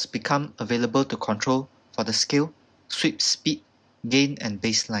 Dials become available to control for the scale, sweep speed, gain, and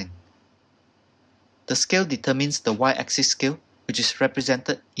baseline. The scale determines the y-axis scale, which is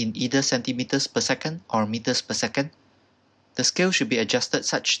represented in either centimeters per second or meters per second. The scale should be adjusted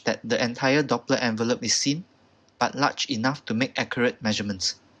such that the entire Doppler envelope is seen. but large enough to make accurate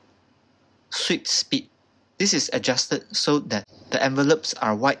measurements. Sweep speed. This is adjusted so that the envelopes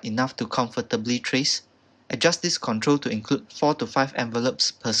are wide enough to comfortably trace. Adjust this control to include 4 to 5 envelopes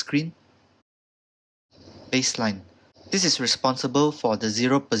per screen. Baseline. This is responsible for the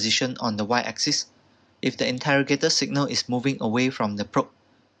zero position on the y-axis. If the interrogator signal is moving away from the probe,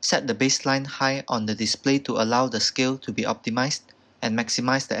 set the baseline high on the display to allow the scale to be optimized and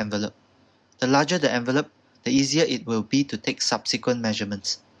maximize the envelope. The larger the envelope, the easier it will be to take subsequent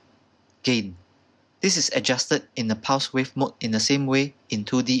measurements. Gain. This is adjusted in the pulse wave mode in the same way in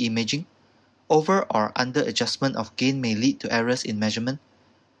 2D imaging. Over or under adjustment of gain may lead to errors in measurement.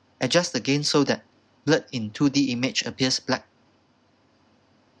 Adjust the gain so that blood in 2D image appears black.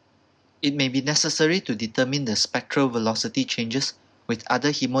 It may be necessary to determine the spectral velocity changes with other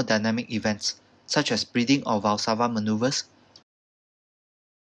hemodynamic events, such as breathing or Valsalva maneuvers.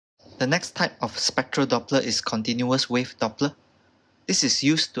 The next type of spectral Doppler is continuous wave Doppler. This is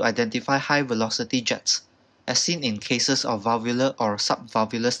used to identify high-velocity jets, as seen in cases of valvular or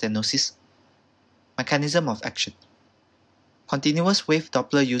subvalvular stenosis. Mechanism of action. Continuous wave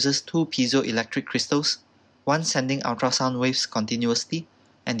Doppler uses two piezoelectric crystals, one sending ultrasound waves continuously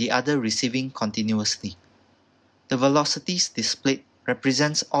and the other receiving continuously. The velocities displayed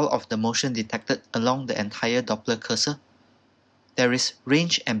represents all of the motion detected along the entire Doppler cursor. There is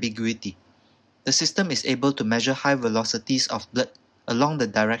range ambiguity. The system is able to measure high velocities of blood along the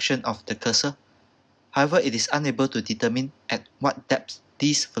direction of the cursor. However, it is unable to determine at what depth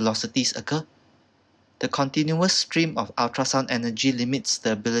these velocities occur. The continuous stream of ultrasound energy limits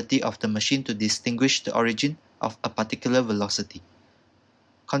the ability of the machine to distinguish the origin of a particular velocity.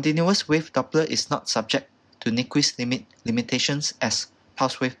 Continuous wave Doppler is not subject to Nyquist limitations as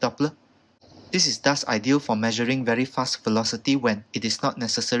pulse wave Doppler. This is thus ideal for measuring very fast velocity when it is not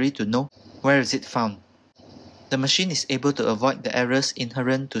necessary to know where is it found. The machine is able to avoid the errors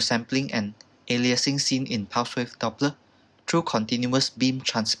inherent to sampling and aliasing seen in pulse wave Doppler through continuous beam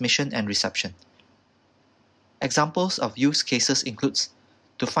transmission and reception. Examples of use cases includes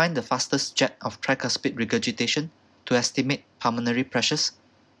to find the fastest jet of tricuspid regurgitation, to estimate pulmonary pressures,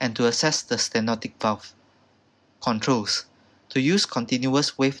 and to assess the stenotic valve. Controls. To use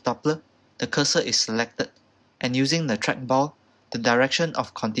continuous wave Doppler, the cursor is selected, and using the trackball, the direction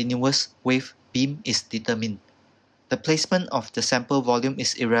of continuous wave beam is determined. The placement of the sample volume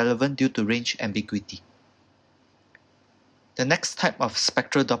is irrelevant due to range ambiguity. The next type of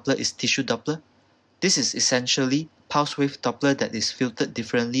spectral Doppler is tissue Doppler. This is essentially pulse wave Doppler that is filtered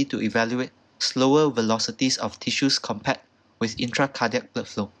differently to evaluate slower velocities of tissues compared with intracardiac blood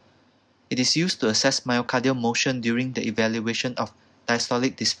flow. It is used to assess myocardial motion during the evaluation of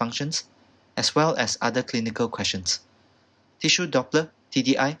diastolic dysfunctions, as well as other clinical questions. Tissue Doppler,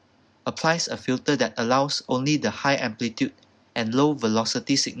 TDI, applies a filter that allows only the high amplitude and low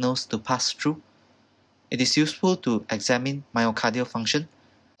velocity signals to pass through. It is useful to examine myocardial function.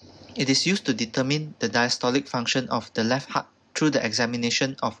 It is used to determine the diastolic function of the left heart through the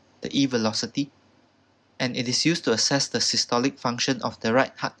examination of the E velocity, and it is used to assess the systolic function of the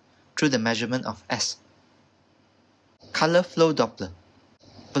right heart through the measurement of S. Color flow Doppler.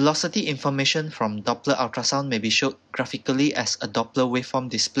 Velocity information from Doppler ultrasound may be shown graphically as a Doppler waveform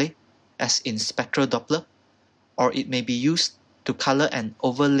display, as in spectral Doppler, or it may be used to color an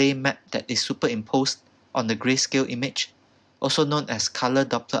overlay map that is superimposed on the grayscale image, also known as color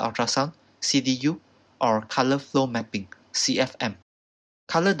Doppler ultrasound, CDU, or color flow mapping, CFM.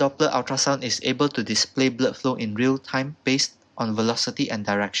 Color Doppler ultrasound is able to display blood flow in real time based on velocity and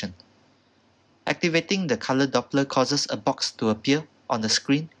direction. Activating the color Doppler causes a box to appear on the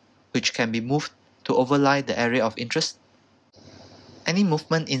screen, which can be moved to overlay the area of interest. Any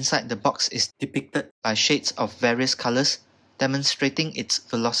movement inside the box is depicted by shades of various colors, demonstrating its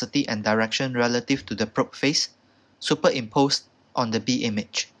velocity and direction relative to the probe face, superimposed on the B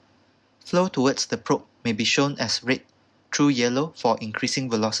image. Flow towards the probe may be shown as red through yellow for increasing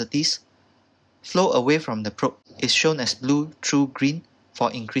velocities. Flow away from the probe is shown as blue through green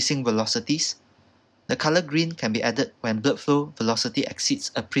for increasing velocities. The color green can be added when blood flow velocity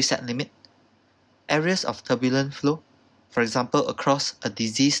exceeds a preset limit. Areas of turbulent flow, for example across a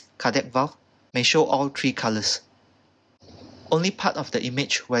diseased cardiac valve, may show all three colors. Only part of the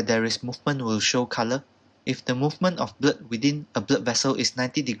image where there is movement will show color. If the movement of blood within a blood vessel is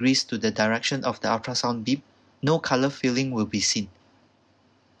 90 degrees to the direction of the ultrasound beam, no color filling will be seen.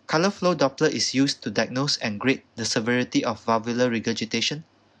 Color flow Doppler is used to diagnose and grade the severity of valvular regurgitation,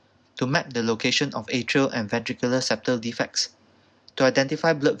 to map the location of atrial and ventricular septal defects, to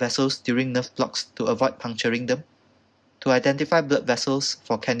identify blood vessels during nerve blocks to avoid puncturing them, to identify blood vessels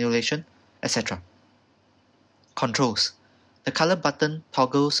for cannulation, etc. Controls. The color button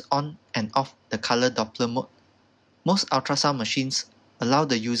toggles on and off the color Doppler mode. Most ultrasound machines allow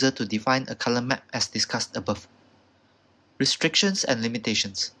the user to define a color map as discussed above. Restrictions and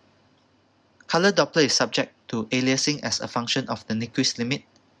limitations. Color Doppler is subject to aliasing as a function of the Nyquist limit.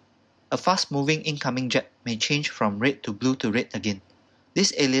 A fast-moving incoming jet may change from red to blue to red again.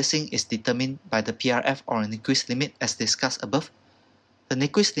 This aliasing is determined by the PRF or Nyquist limit as discussed above. The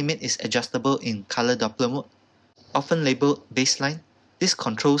Nyquist limit is adjustable in color Doppler mode. Often labeled baseline, this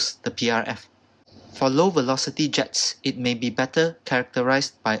controls the PRF. For low-velocity jets, it may be better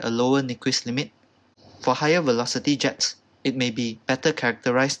characterized by a lower Nyquist limit. For higher velocity jets, it may be better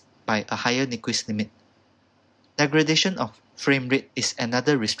characterized by a higher Nyquist limit. Degradation of frame rate is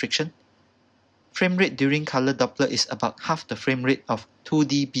another restriction. Frame rate during color Doppler is about half the frame rate of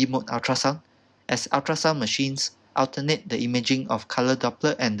 2D B-mode ultrasound, as ultrasound machines alternate the imaging of color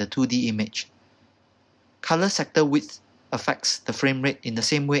Doppler and the 2D image. Color sector width affects the frame rate in the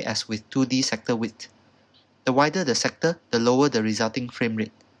same way as with 2D sector width. The wider the sector, the lower the resulting frame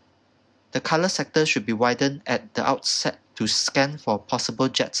rate. The color sector should be widened at the outset to scan for possible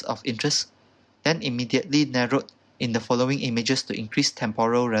jets of interest, then immediately narrowed in the following images to increase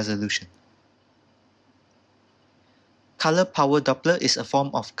temporal resolution. Color power Doppler is a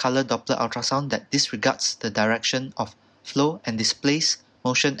form of color Doppler ultrasound that disregards the direction of flow and displays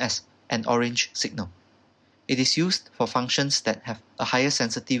motion as an orange signal. It is used for functions that have a higher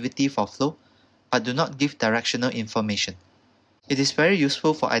sensitivity for flow but do not give directional information. It is very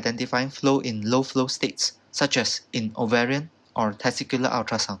useful for identifying flow in low flow states, such as in ovarian or testicular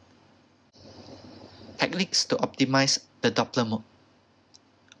ultrasound. Techniques to optimize the Doppler mode.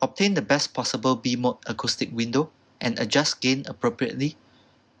 Obtain the best possible B-mode acoustic window and adjust gain appropriately.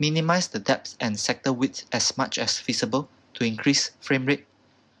 Minimize the depth and sector width as much as feasible to increase frame rate.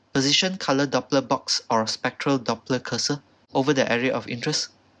 Position color Doppler box or spectral Doppler cursor over the area of interest.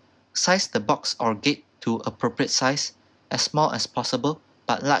 Size the box or gate to appropriate size, as small as possible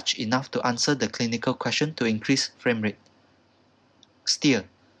but large enough to answer the clinical question to increase frame rate. Steer.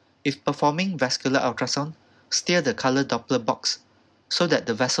 If performing vascular ultrasound, steer the color Doppler box so that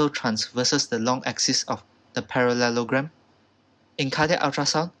the vessel transverses the long axis of the parallelogram. In cardiac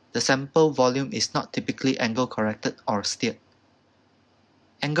ultrasound, the sample volume is not typically angle corrected or steered.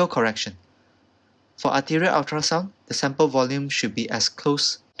 Angle correction. For arterial ultrasound, the sample volume should be as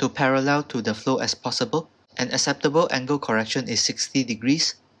close to parallel to the flow as possible. An acceptable angle correction is 60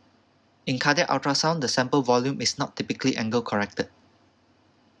 degrees. In cardiac ultrasound, the sample volume is not typically angle corrected.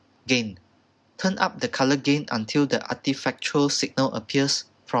 Gain. Turn up the color gain until the artifactual signal appears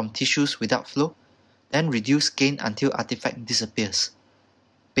from tissues without flow, then reduce gain until artifact disappears.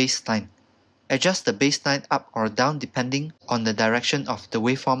 Baseline. Adjust the baseline up or down depending on the direction of the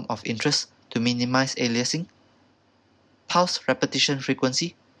waveform of interest to minimize aliasing. Pulse repetition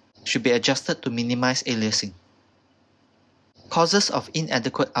frequency should be adjusted to minimize aliasing. Causes of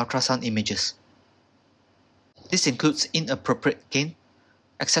inadequate ultrasound images. This includes inappropriate gain.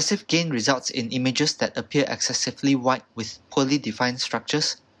 Excessive gain results in images that appear excessively wide with poorly defined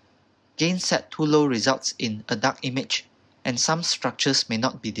structures. Gain set too low results in a dark image, and some structures may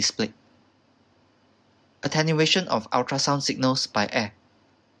not be displayed. Attenuation of ultrasound signals by air.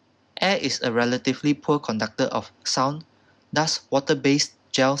 Air is a relatively poor conductor of sound, thus water-based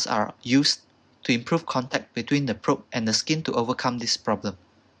gels are used to improve contact between the probe and the skin to overcome this problem.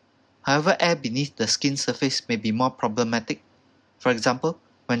 However, air beneath the skin surface may be more problematic. For example,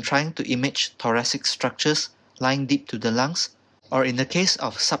 when trying to image thoracic structures lying deep to the lungs, or in the case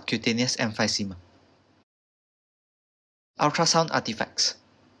of subcutaneous emphysema. Ultrasound artifacts.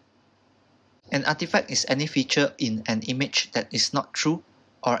 An artifact is any feature in an image that is not true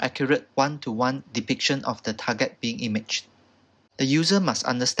or accurate one-to-one depiction of the target being imaged. The user must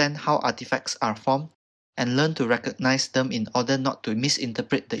understand how artifacts are formed and learn to recognize them in order not to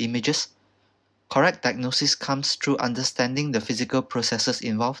misinterpret the images. Correct diagnosis comes through understanding the physical processes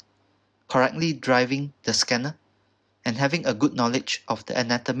involved, correctly driving the scanner, and having a good knowledge of the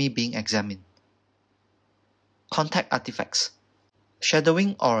anatomy being examined. Contact artifacts.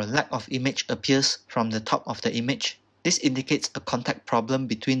 Shadowing or lack of image appears from the top of the image. This indicates a contact problem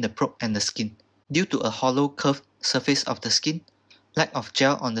between the probe and the skin, due to a hollow curved surface of the skin, lack of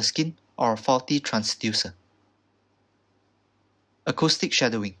gel on the skin, or faulty transducer. Acoustic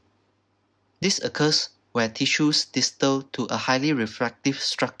shadowing. This occurs where tissues distal to a highly refractive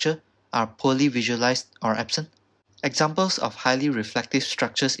structure are poorly visualized or absent. Examples of highly reflective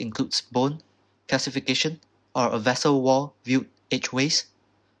structures include bone, calcification, or a vessel wall viewed edgeways.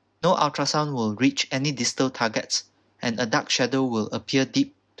 No ultrasound will reach any distal targets, and a dark shadow will appear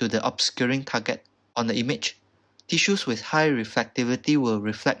deep to the obscuring target on the image, Tissues with high reflectivity will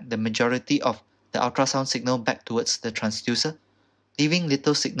reflect the majority of the ultrasound signal back towards the transducer, leaving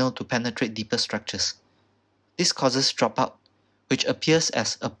little signal to penetrate deeper structures. This causes dropout, which appears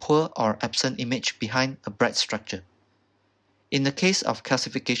as a poor or absent image behind a bright structure. In the case of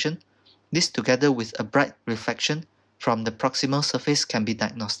calcification, this together with a bright reflection from the proximal surface can be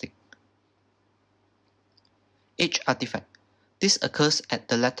diagnostic. Edge artifact. This occurs at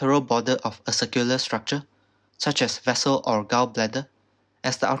the lateral border of a circular structure, such as vessel or gallbladder,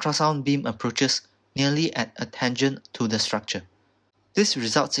 as the ultrasound beam approaches nearly at a tangent to the structure. This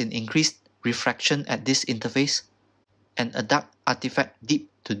results in increased refraction at this interface and a dark artifact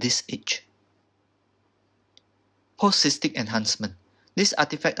deep to this edge. Post-cystic enhancement. This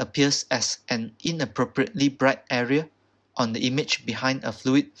artifact appears as an inappropriately bright area on the image behind a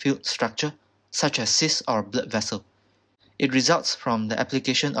fluid-filled structure such as cyst or blood vessel. It results from the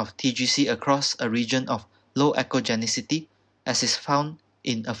application of TGC across a region of low echogenicity as is found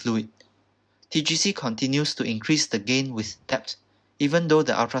in a fluid. TGC continues to increase the gain with depth, even though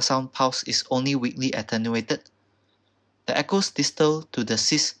the ultrasound pulse is only weakly attenuated. The echoes distal to the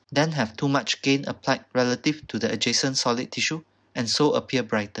cyst then have too much gain applied relative to the adjacent solid tissue and so appear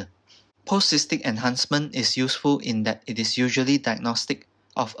brighter. Post-cystic enhancement is useful in that it is usually diagnostic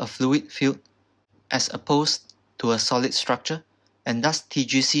of a fluid field as opposed to a solid structure, and thus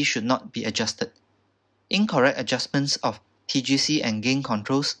TGC should not be adjusted. Incorrect adjustments of TGC and gain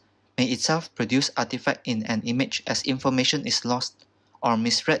controls may itself produce artifact in an image as information is lost or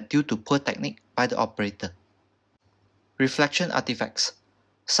misread due to poor technique by the operator. Reflection artifacts.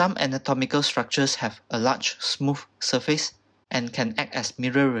 Some anatomical structures have a large, smooth surface and can act as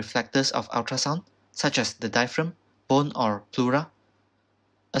mirror reflectors of ultrasound, such as the diaphragm, bone, or pleura.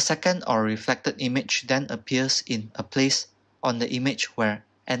 A second or reflected image then appears in a place on the image where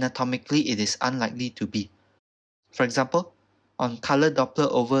anatomically it is unlikely to be. For example, on color Doppler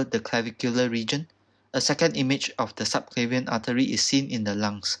over the clavicular region, a second image of the subclavian artery is seen in the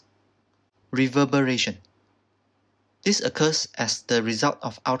lungs. Reverberation. This occurs as the result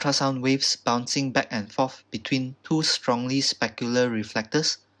of ultrasound waves bouncing back and forth between two strongly specular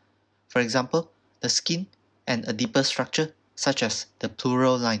reflectors, for example, the skin and a deeper structure such as the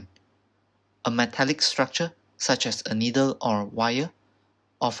pleural line, a metallic structure such as a needle or wire,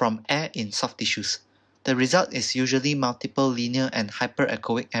 or from air in soft tissues. The result is usually multiple linear and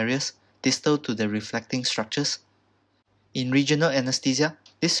hyperechoic areas distal to the reflecting structures. In regional anesthesia,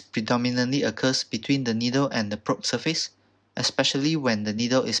 this predominantly occurs between the needle and the probe surface, especially when the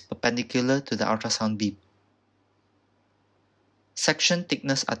needle is perpendicular to the ultrasound beam. Section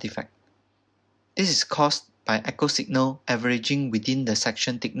thickness artifact. This is caused by echo signal averaging within the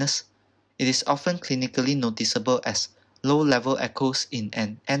section thickness. It is often clinically noticeable as low-level echoes in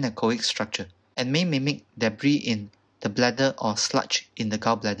an anechoic structure and may mimic debris in the bladder or sludge in the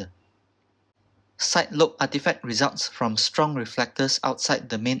gallbladder. Side lobe artifact results from strong reflectors outside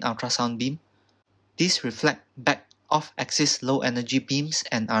the main ultrasound beam. These reflect back off-axis low-energy beams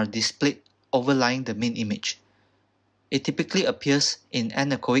and are displayed overlying the main image. It typically appears in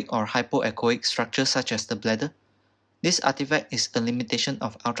anechoic or hypoechoic structures such as the bladder. This artifact is a limitation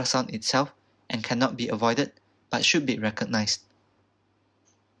of ultrasound itself and cannot be avoided, but should be recognized.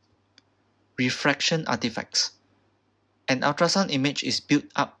 Refraction artifacts. An ultrasound image is built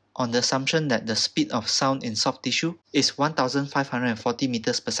up on the assumption that the speed of sound in soft tissue is 1540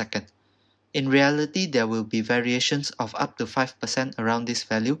 meters per second. In reality, there will be variations of up to 5% around this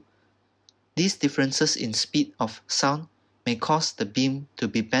value. These differences in speed of sound may cause the beam to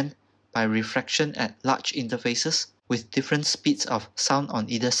be bent by refraction at large interfaces with different speeds of sound on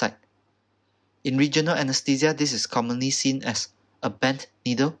either side. In regional anesthesia, this is commonly seen as a bent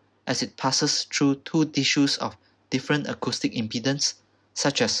needle as it passes through two tissues of different acoustic impedance,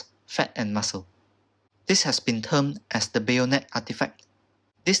 such as fat and muscle. This has been termed as the bayonet artifact.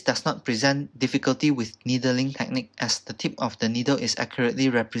 This does not present difficulty with needling technique as the tip of the needle is accurately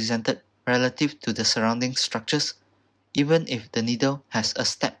represented relative to the surrounding structures, even if the needle has a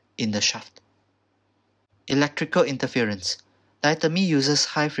step in the shaft. Electrical interference. Diathermy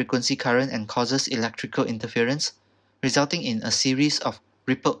uses high-frequency current and causes electrical interference, resulting in a series of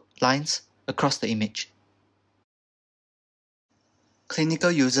rippled lines across the image.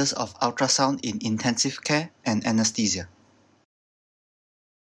 Clinical uses of ultrasound in intensive care and anesthesia.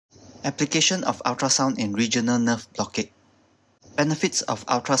 Application of ultrasound in regional nerve blockade. Benefits of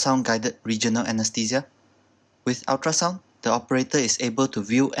ultrasound-guided regional anesthesia. With ultrasound, the operator is able to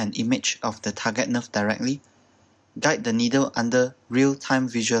view an image of the target nerve directly, guide the needle under real-time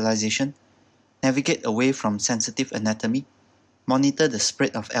visualization, navigate away from sensitive anatomy, monitor the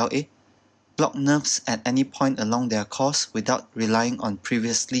spread of LA, block nerves at any point along their course without relying on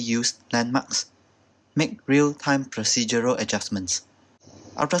previously used landmarks, make real-time procedural adjustments.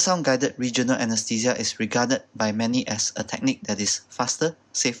 Ultrasound-guided regional anesthesia is regarded by many as a technique that is faster,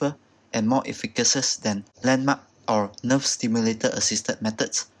 safer, and more efficacious than landmark or nerve stimulator assisted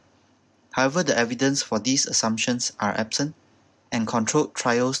methods. However, the evidence for these assumptions are absent, and controlled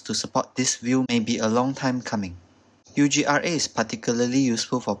trials to support this view may be a long time coming. UGRA is particularly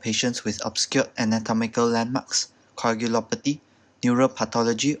useful for patients with obscure anatomical landmarks, coagulopathy,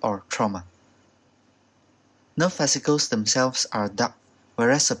 neuropathology, or trauma. Nerve vesicles themselves are dark,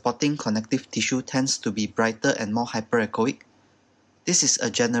 whereas supporting connective tissue tends to be brighter and more hyperechoic. This is a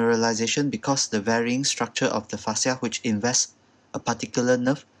generalization because the varying structure of the fascia which invests a particular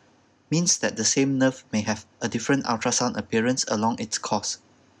nerve means that the same nerve may have a different ultrasound appearance along its course.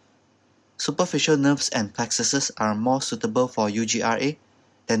 Superficial nerves and plexuses are more suitable for UGRA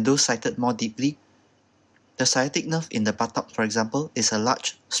than those sited more deeply. The sciatic nerve in the buttock, for example, is a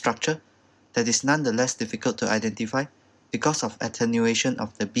large structure that is nonetheless difficult to identify because of attenuation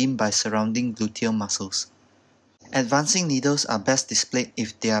of the beam by surrounding gluteal muscles. Advancing needles are best displayed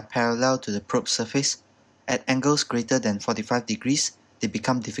if they are parallel to the probe surface. At angles greater than 45 degrees, they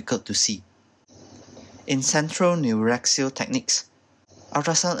become difficult to see. In central neuraxial techniques,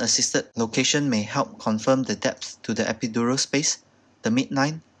 ultrasound-assisted location may help confirm the depth to the epidural space, the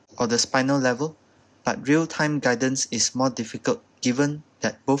midline, or the spinal level, but real-time guidance is more difficult given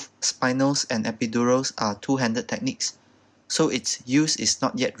that both spinals and epidurals are two-handed techniques, so its use is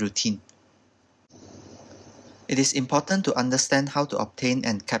not yet routine. It is important to understand how to obtain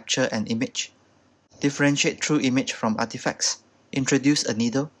and capture an image, differentiate true image from artifacts, introduce a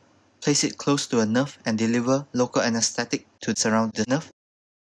needle, place it close to a nerve and deliver local anesthetic to surround the nerve.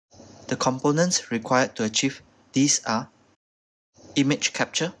 The components required to achieve these are image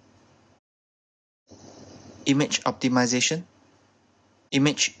capture, image optimization,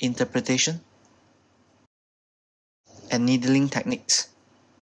 image interpretation, and needling techniques.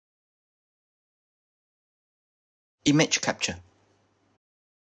 Image capture.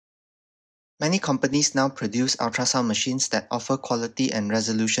 Many companies now produce ultrasound machines that offer quality and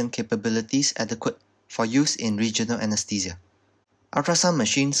resolution capabilities adequate for use in regional anesthesia. Ultrasound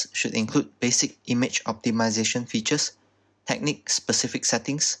machines should include basic image optimization features, technique-specific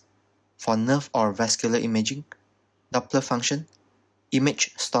settings for nerve or vascular imaging, doppler function,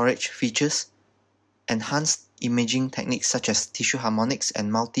 image storage features, enhanced imaging techniques such as tissue harmonics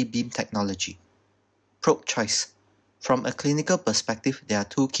and multi-beam technology. Probe choice. From a clinical perspective, there are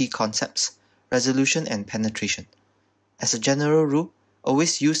two key concepts: resolution and penetration. As a general rule,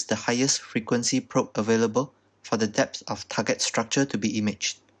 always use the highest frequency probe available for the depth of target structure to be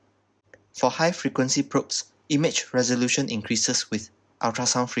imaged. For high frequency probes, image resolution increases with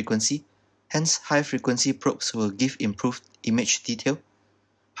ultrasound frequency, hence high frequency probes will give improved image detail.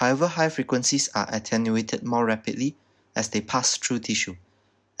 However, high frequencies are attenuated more rapidly as they pass through tissue.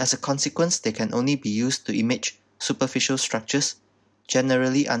 As a consequence, they can only be used to image superficial structures,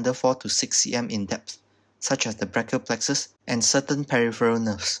 generally under 4 to 6 cm in depth, such as the brachial plexus and certain peripheral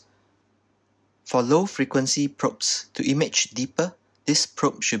nerves. For low-frequency probes, to image deeper, this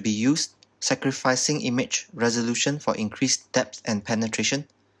probe should be used, sacrificing image resolution for increased depth and penetration,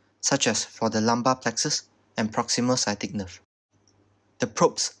 such as for the lumbar plexus and proximal sciatic nerve. The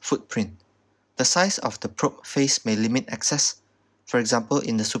probe's footprint. The size of the probe face may limit access, for example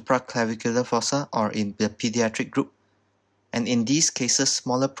in the supraclavicular fossa or in the pediatric group, and in these cases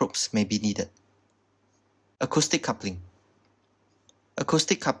smaller probes may be needed. Acoustic coupling.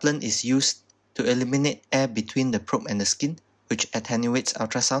 Acoustic coupling is used to eliminate air between the probe and the skin, which attenuates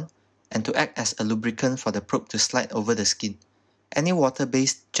ultrasound, and to act as a lubricant for the probe to slide over the skin. Any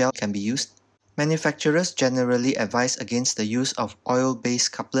water-based gel can be used. Manufacturers generally advise against the use of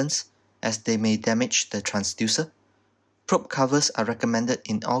oil-based couplants as they may damage the transducer. Probe covers are recommended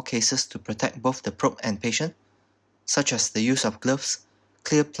in all cases to protect both the probe and patient, such as the use of gloves,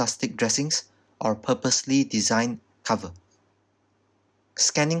 clear plastic dressings, or purposely designed cover.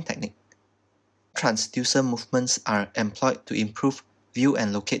 Scanning technique. Transducer movements are employed to improve view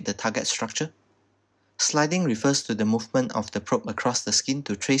and locate the target structure. Sliding refers to the movement of the probe across the skin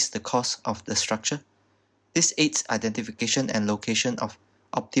to trace the cause of the structure. This aids identification and location of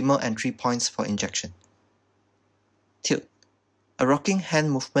optimal entry points for injection. Tilt. A rocking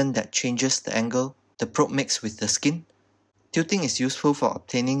hand movement that changes the angle the probe makes with the skin. Tilting is useful for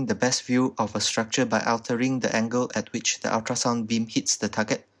obtaining the best view of a structure by altering the angle at which the ultrasound beam hits the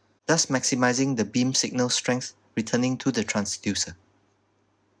target, thus maximizing the beam signal strength returning to the transducer.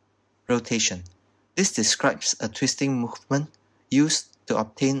 Rotation. This describes a twisting movement used to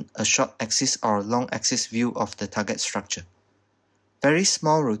obtain a short axis or long axis view of the target structure. Very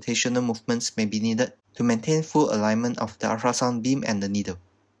small rotational movements may be needed to maintain full alignment of the ultrasound beam and the needle.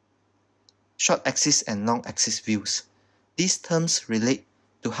 Short axis and long axis views. These terms relate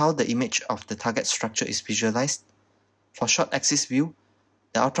to how the image of the target structure is visualized. For short axis view,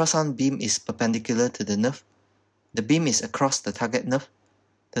 the ultrasound beam is perpendicular to the nerve. The beam is across the target nerve.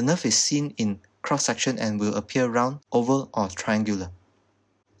 The nerve is seen in cross-section and will appear round, oval, or triangular.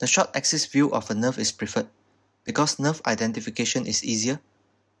 The short axis view of a nerve is preferred because nerve identification is easier.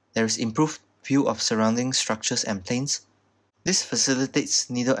 There is improved view of surrounding structures and planes. This facilitates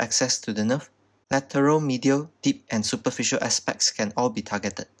needle access to the nerve. Lateral, medial, deep, and superficial aspects can all be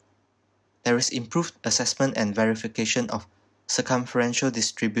targeted. There is improved assessment and verification of circumferential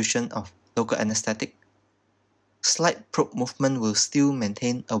distribution of local anesthetic. Slight probe movement will still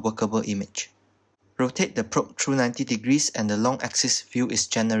maintain a workable image. Rotate the probe through 90 degrees and the long axis view is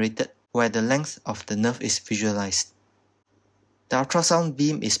generated where the length of the nerve is visualized. The ultrasound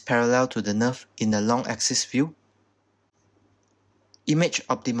beam is parallel to the nerve in the long axis view. Image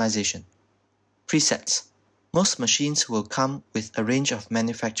optimization. Presets. Most machines will come with a range of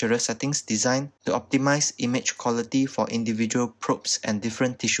manufacturer settings designed to optimize image quality for individual probes and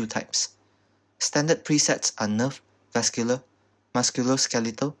different tissue types. Standard presets are nerve, vascular,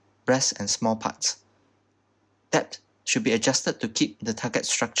 musculoskeletal, breast, and small parts. Depth should be adjusted to keep the target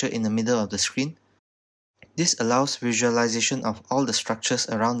structure in the middle of the screen. This allows visualization of all the structures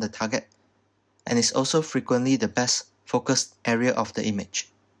around the target and is also frequently the best focused area of the image.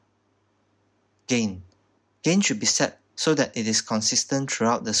 Gain. Gain should be set so that it is consistent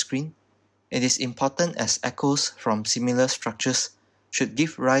throughout the screen. It is important as echoes from similar structures should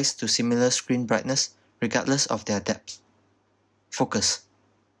give rise to similar screen brightness regardless of their depth. Focus.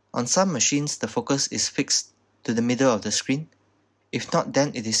 On some machines, the focus is fixed to the middle of the screen. If not,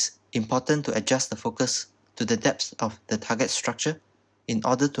 then it is important to adjust the focus to the depth of the target structure in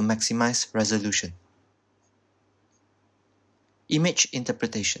order to maximize resolution. Image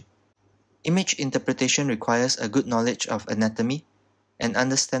interpretation. Image interpretation requires a good knowledge of anatomy, an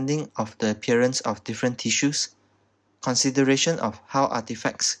understanding of the appearance of different tissues, consideration of how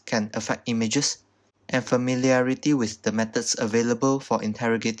artifacts can affect images, and familiarity with the methods available for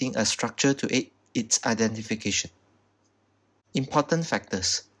interrogating a structure to aid its identification. Important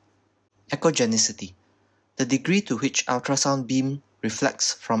factors. Echogenicity. The degree to which ultrasound beam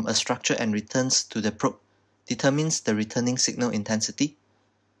reflects from a structure and returns to the probe determines the returning signal intensity.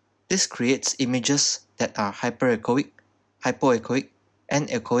 This creates images that are hyperechoic, hypoechoic,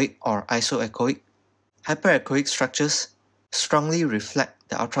 anechoic, or isoechoic. Hyperechoic structures strongly reflect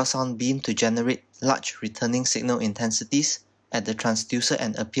the ultrasound beam to generate large returning signal intensities at the transducer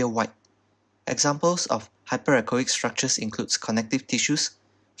and appear white. Examples of hyperechoic structures include connective tissues,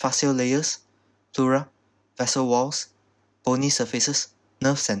 fascial layers, pleura, vessel walls, bony surfaces,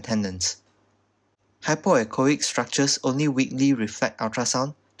 nerves, and tendons. Hypoechoic structures only weakly reflect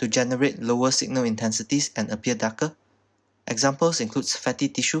ultrasound to generate lower signal intensities and appear darker. Examples include fatty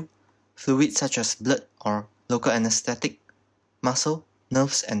tissue, fluid such as blood or local anesthetic, muscle,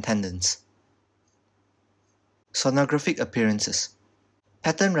 nerves, and tendons. Sonographic appearances.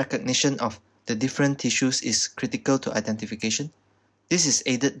 Pattern recognition of the different tissues is critical to identification. This is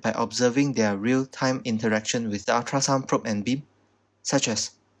aided by observing their real-time interaction with the ultrasound probe and beam, such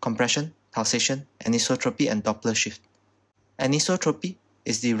as compression, pulsation, anisotropy, and doppler shift. Anisotropy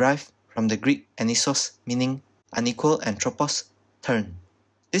is derived from the Greek anisos, meaning unequal, and tropos, turn.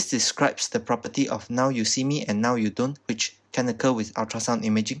 This describes the property of now you see me and now you don't, which can occur with ultrasound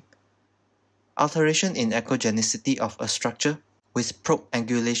imaging. Alteration in echogenicity of a structure with probe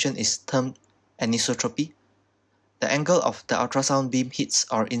angulation is termed anisotropy. The angle of the ultrasound beam hits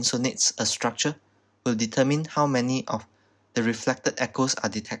or insonates a structure will determine how many of the reflected echoes are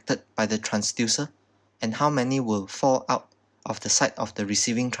detected by the transducer and how many will fall out of the side of the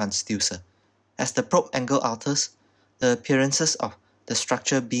receiving transducer. As the probe angle alters, the appearances of the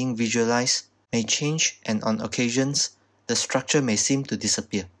structure being visualized may change, and on occasions, the structure may seem to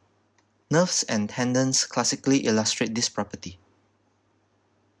disappear. Nerves and tendons classically illustrate this property.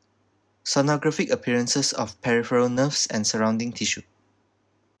 Sonographic appearances of peripheral nerves and surrounding tissue.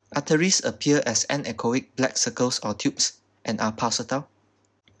 Arteries appear as anechoic black circles or tubes and are pulsatile.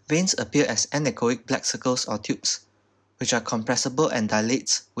 Veins appear as anechoic black circles or tubes, which are compressible and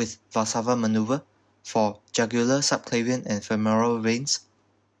dilates with Valsalva maneuver for jugular, subclavian, and femoral veins.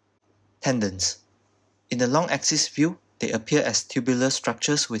 Tendons. In the long axis view, they appear as tubular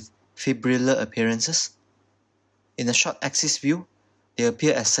structures with fibrillar appearances. In the short axis view, they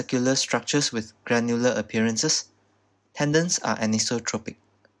appear as circular structures with granular appearances. Tendons are anisotropic.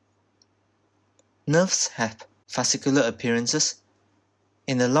 Nerves have fascicular appearances.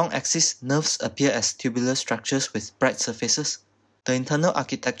 In the long axis, nerves appear as tubular structures with bright surfaces. The internal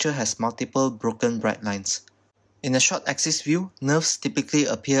architecture has multiple broken bright lines. In a short axis view, nerves typically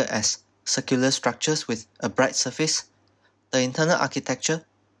appear as circular structures with a bright surface. The internal architecture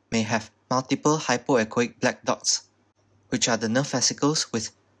may have multiple hypoechoic black dots, which are the nerve fascicles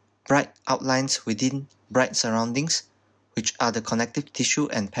with bright outlines within bright surroundings, which are the connective tissue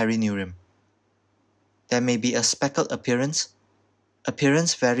and perineurium. There may be a speckled appearance.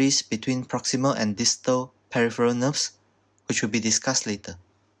 Appearance varies between proximal and distal peripheral nerves, which will be discussed later.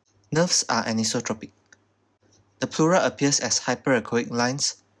 Nerves are anisotropic. The pleura appears as hyperechoic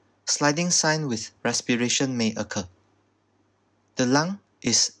lines. Sliding sign with respiration may occur. The lung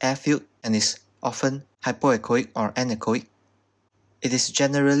is air-filled and is often hypoechoic or anechoic. It is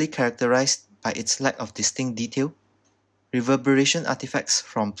generally characterized by its lack of distinct detail. Reverberation artifacts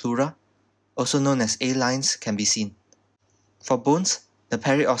from pleura, also known as A-lines, can be seen. For bones, the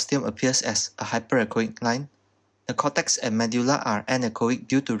periosteum appears as a hyperechoic line. The cortex and medulla are anechoic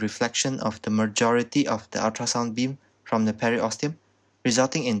due to reflection of the majority of the ultrasound beam from the periosteum,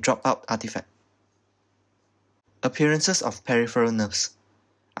 resulting in dropout artifact. Appearances of peripheral nerves.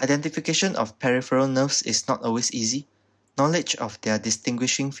 Identification of peripheral nerves is not always easy. Knowledge of their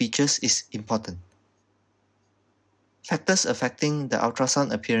distinguishing features is important. Factors affecting the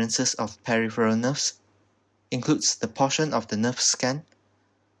ultrasound appearances of peripheral nerves includes the portion of the nerve scan,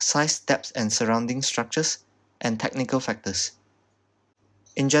 size, depth, and surrounding structures, and technical factors.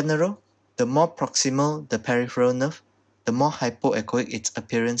 In general, the more proximal the peripheral nerve, the more hypoechoic its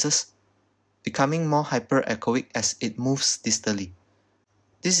appearances, becoming more hyperechoic as it moves distally.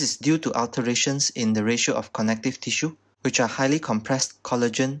 This is due to alterations in the ratio of connective tissue, which are highly compressed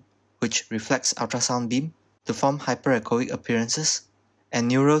collagen, which reflects ultrasound beam, to form hyperechoic appearances, and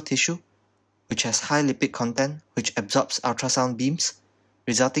neural tissue, which has high lipid content, which absorbs ultrasound beams,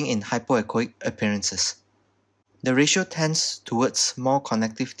 resulting in hypoechoic appearances. The ratio tends towards more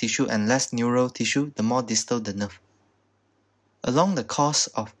connective tissue and less neural tissue the more distal the nerve. Along the course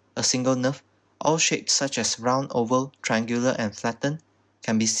of a single nerve, all shapes such as round, oval, triangular, and flattened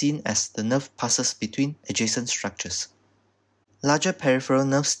can be seen as the nerve passes between adjacent structures. Larger peripheral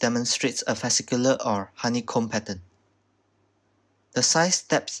nerves demonstrates a fascicular or honeycomb pattern. The size,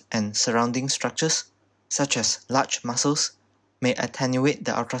 depth, and surrounding structures, such as large muscles, may attenuate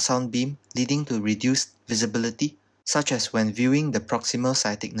the ultrasound beam, leading to reduced visibility, such as when viewing the proximal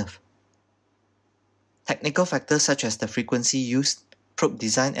sciatic nerve. Technical factors such as the frequency used, probe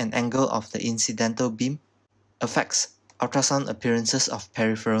design, and angle of the incidental beam affects ultrasound appearances of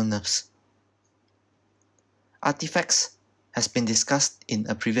peripheral nerves. Artifacts has been discussed in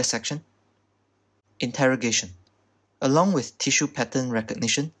a previous section. Interrogation. Along with tissue pattern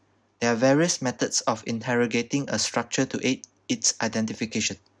recognition, there are various methods of interrogating a structure to aid its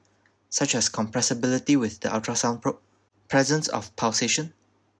identification, such as compressibility with the ultrasound probe, presence of pulsation,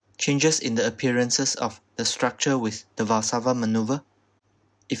 changes in the appearances of the structure with the Valsalva maneuver,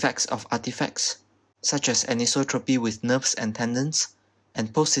 effects of artifacts, such as anisotropy with nerves and tendons,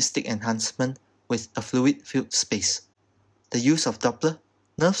 and post-cystic enhancement with a fluid-filled space. The use of doppler.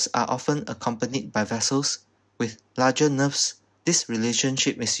 Nerves are often accompanied by vessels. With larger nerves, this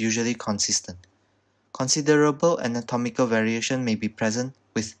relationship is usually consistent. Considerable anatomical variation may be present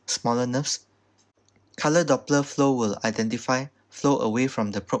with smaller nerves. Color Doppler flow will identify flow away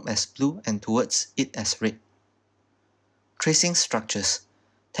from the probe as blue and towards it as red. Tracing structures.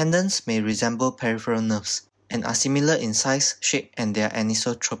 Tendons may resemble peripheral nerves and are similar in size, shape, and their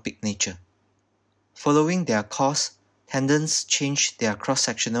anisotropic nature. Following their course, tendons change their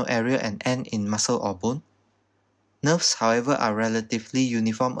cross-sectional area and end in muscle or bone. Nerves, however, are relatively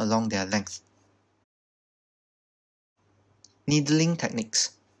uniform along their length. Needling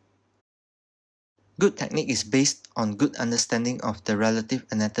techniques. Good technique is based on good understanding of the relative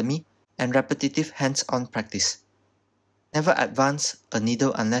anatomy and repetitive hands-on practice. Never advance a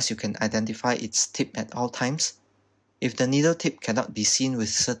needle unless you can identify its tip at all times. If the needle tip cannot be seen with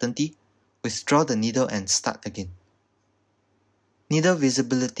certainty, withdraw the needle and start again. Needle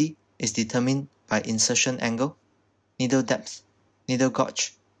visibility is determined by insertion angle, needle depth, needle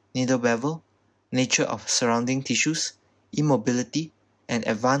gauge, needle bevel, nature of surrounding tissues, immobility, and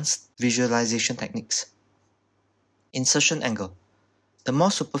advanced visualization techniques. Insertion angle. The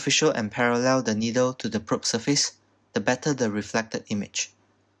more superficial and parallel the needle to the probe surface, the better the reflected image.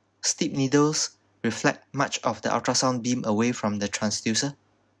 Steep needles reflect much of the ultrasound beam away from the transducer.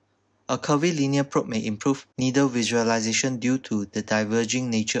 A curvilinear probe may improve needle visualization due to the diverging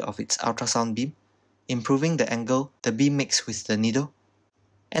nature of its ultrasound beam. improving the angle the beam makes with the needle.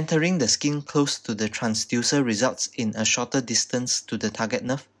 Entering the skin close to the transducer results in a shorter distance to the target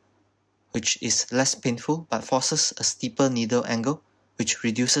nerve, which is less painful but forces a steeper needle angle, which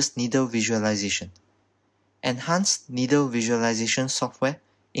reduces needle visualization. Enhanced needle visualization software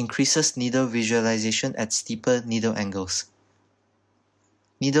increases needle visualization at steeper needle angles.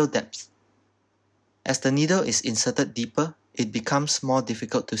 Needle depth. As the needle is inserted deeper, it becomes more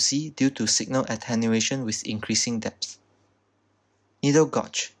difficult to see due to signal attenuation with increasing depth. Needle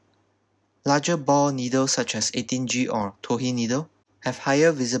gauge. Larger bore needles such as 18G or Tohi needle have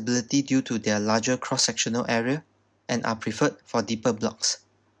higher visibility due to their larger cross-sectional area and are preferred for deeper blocks.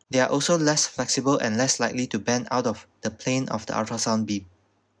 They are also less flexible and less likely to bend out of the plane of the ultrasound beam.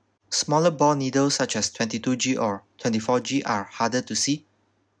 Smaller bore needles such as 22G or 24G are harder to see.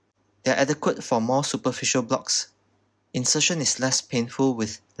 They are adequate for more superficial blocks. Insertion is less painful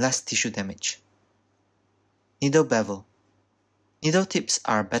with less tissue damage. Needle bevel. Needle tips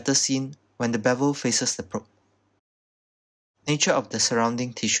are better seen when the bevel faces the probe. Nature of the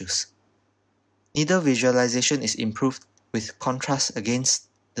surrounding tissues. Needle visualization is improved with contrast against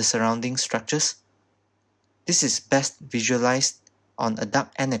the surrounding structures. This is best visualized on a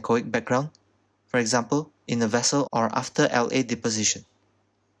dark anechoic background, for example, in a vessel or after LA deposition.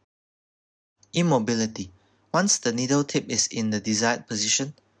 Immobility. Once the needle tip is in the desired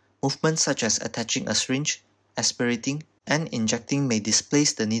position, movements such as attaching a syringe, aspirating, and injecting may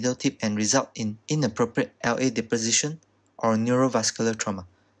displace the needle tip and result in inappropriate LA deposition or neurovascular trauma.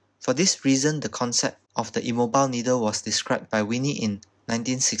 For this reason, the concept of the immobile needle was described by Winnie in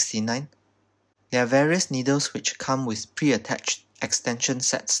 1969. There are various needles which come with pre-attached extension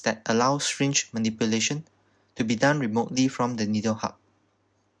sets that allow syringe manipulation to be done remotely from the needle hub.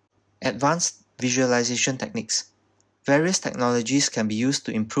 Advanced visualization techniques. Various technologies can be used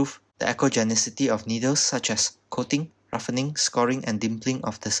to improve the echogenicity of needles such as coating, roughening, scoring, and dimpling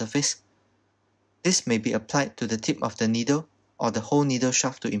of the surface. This may be applied to the tip of the needle or the whole needle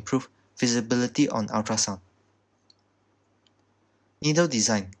shaft to improve visibility on ultrasound. Needle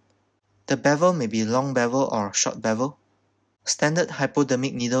design. The bevel may be long bevel or short bevel. Standard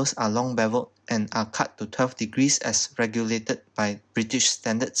hypodermic needles are long beveled and are cut to 12 degrees as regulated by British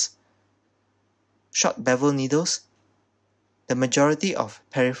standards. Short bevel needles. The majority of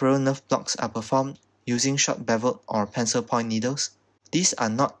peripheral nerve blocks are performed using short beveled or pencil point needles. These are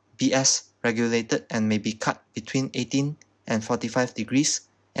not BS regulated and may be cut between 18 and 45 degrees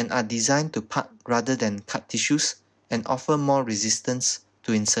and are designed to part rather than cut tissues and offer more resistance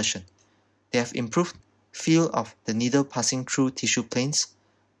to insertion. They have improved feel of the needle passing through tissue planes.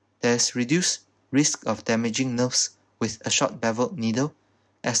 There is reduced risk of damaging nerves with a short beveled needle,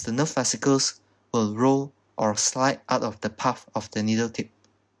 as the nerve vesicles will roll or slide out of the path of the needle tip.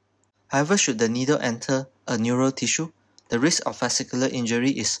 However, should the needle enter a neural tissue, the risk of vesicular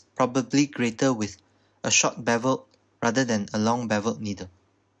injury is probably greater with a short beveled rather than a long beveled needle.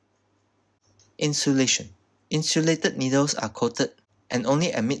 Insulation. Insulated needles are coated and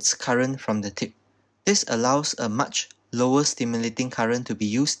only emits current from the tip. This allows a much lower stimulating current to be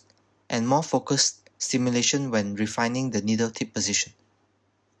used and more focused stimulation when refining the needle tip position.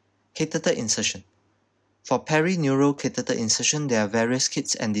 Catheter insertion. For perineural catheter insertion, there are various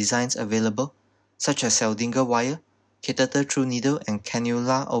kits and designs available, such as Seldinger wire, catheter through needle, and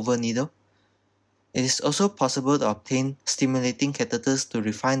cannula over needle. It is also possible to obtain stimulating catheters to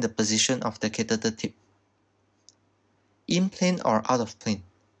refine the position of the catheter tip. In plane or out of plane.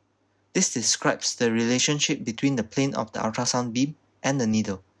 This describes the relationship between the plane of the ultrasound beam and the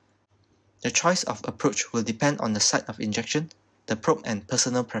needle. The choice of approach will depend on the site of injection, the probe, and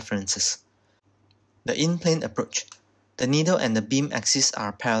personal preferences. The in-plane approach. The needle and the beam axis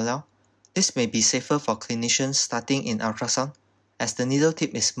are parallel. This may be safer for clinicians starting in ultrasound, as the needle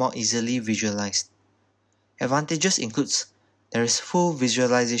tip is more easily visualized. Advantages includes there is full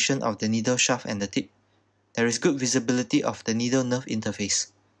visualization of the needle shaft and the tip. There is good visibility of the needle-nerve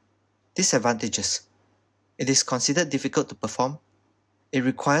interface. Disadvantages. It is considered difficult to perform. It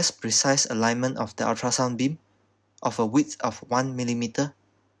requires precise alignment of the ultrasound beam of a width of 1 mm,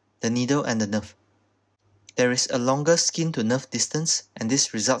 the needle and the nerve. There is a longer skin-to-nerve distance, and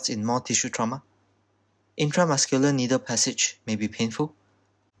this results in more tissue trauma. Intramuscular needle passage may be painful.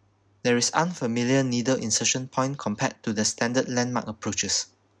 There is unfamiliar needle insertion point compared to the standard landmark approaches.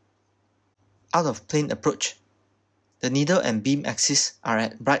 Out-of-plane approach. The needle and beam axis are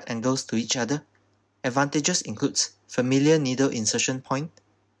at right angles to each other. Advantages includes familiar needle insertion point.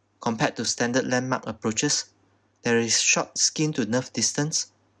 Compared to standard landmark approaches, there is short skin-to-nerve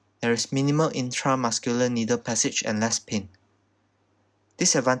distance. There is minimal intramuscular needle passage and less pain.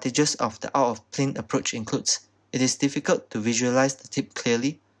 Disadvantages of the out-of-plane approach includes it is difficult to visualize the tip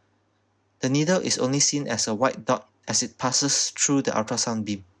clearly. The needle is only seen as a white dot as it passes through the ultrasound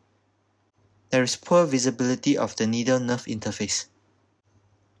beam. There is poor visibility of the needle-nerve interface.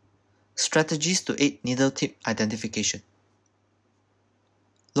 Strategies to aid needle tip identification.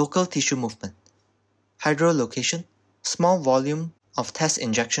 Local tissue movement. Hydrolocation. Small volume of test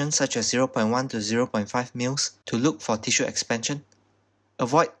injections such as 0.1 to 0.5 mL to look for tissue expansion.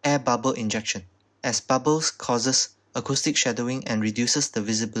 Avoid air bubble injection, as bubbles causes acoustic shadowing and reduces the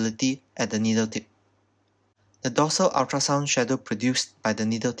visibility at the needle tip. The dorsal ultrasound shadow produced by the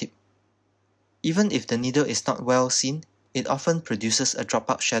needle tip. Even if the needle is not well seen, it often produces a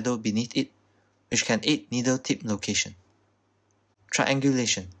dropout shadow beneath it, which can aid needle tip location.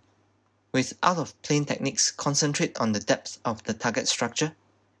 Triangulation. With out-of-plane techniques, concentrate on the depth of the target structure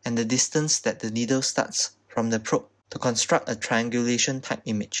and the distance that the needle starts from the probe to construct a triangulation type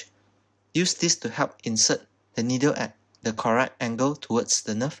image. Use this to help insert the needle at the correct angle towards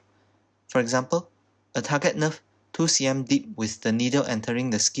the nerve. For example, a target nerve 2 cm deep with the needle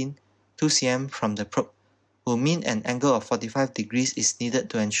entering the skin 2 cm from the probe will mean an angle of 45 degrees is needed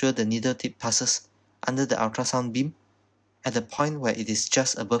to ensure the needle tip passes under the ultrasound beam at the point where it is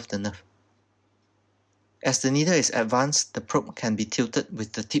just above the nerve. As the needle is advanced, the probe can be tilted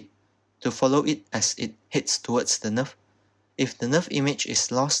with the tip to follow it as it heads towards the nerve. If the nerve image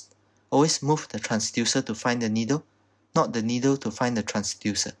is lost, always move the transducer to find the needle, not the needle to find the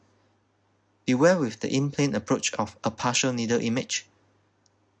transducer. Beware with the in-plane approach of a partial needle image.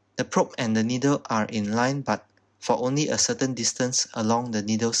 The probe and the needle are in line but for only a certain distance along the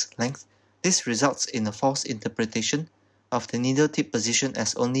needle's length. This results in a false interpretation of the needle tip position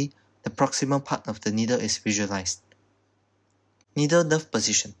as only the proximal part of the needle is visualized. Needle nerve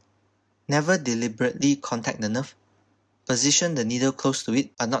position. Never deliberately contact the nerve. Position the needle close to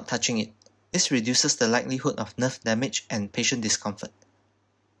it but not touching it. This reduces the likelihood of nerve damage and patient discomfort.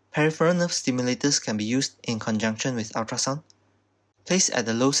 Peripheral nerve stimulators can be used in conjunction with ultrasound. Place at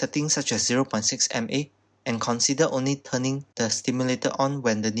a low setting such as 0.6 mA and consider only turning the stimulator on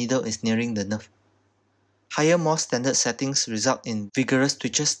when the needle is nearing the nerve. Higher, more standard settings result in vigorous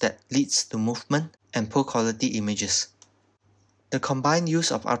twitches that leads to movement and poor quality images. The combined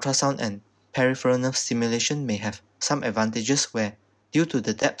use of ultrasound and peripheral nerve stimulation may have some advantages where, due to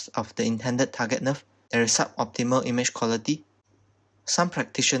the depth of the intended target nerve, there is suboptimal image quality. Some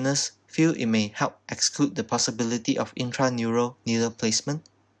practitioners feel it may help exclude the possibility of intraneural needle placement.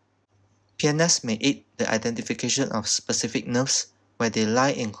 PNS may aid the identification of specific nerves where they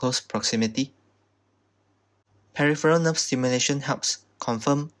lie in close proximity. Peripheral nerve stimulation helps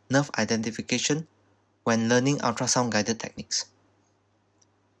confirm nerve identification when learning ultrasound-guided techniques.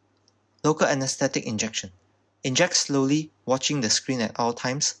 Local anesthetic injection. Inject slowly, watching the screen at all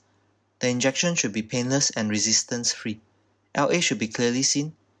times. The injection should be painless and resistance-free. LA should be clearly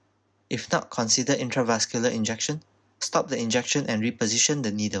seen. If not, consider intravascular injection. Stop the injection and reposition the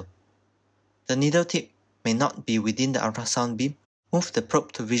needle. The needle tip may not be within the ultrasound beam. Move the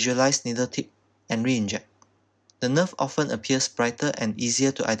probe to visualize needle tip and re-inject. The nerve often appears brighter and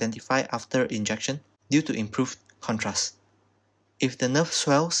easier to identify after injection due to improved contrast. If the nerve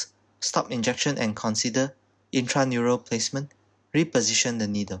swells, stop injection and consider intraneural placement. Reposition the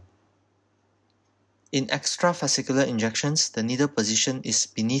needle. In extravascular injections, the needle position is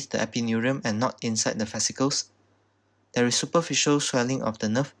beneath the epineurium and not inside the fascicles. There is superficial swelling of the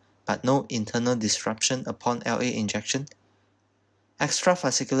nerve, but no internal disruption upon LA injection.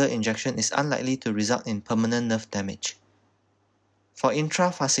 Extravascular injection is unlikely to result in permanent nerve damage. For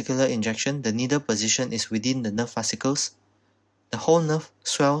intravascular injection, the needle position is within the nerve fascicles. The whole nerve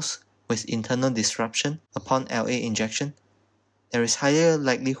swells with internal disruption upon LA injection. There is higher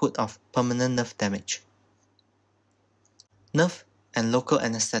likelihood of permanent nerve damage. Nerve and local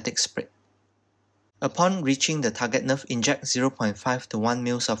anesthetic spread. Upon reaching the target nerve, inject 0.5 to 1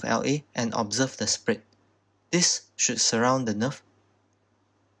 mL of LA and observe the spread. This should surround the nerve.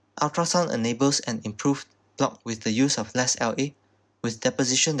 Ultrasound enables an improved block with the use of less LA, with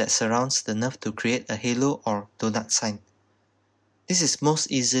deposition that surrounds the nerve to create a halo or donut sign. This is most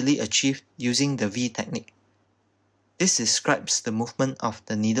easily achieved using the V technique. This describes the movement of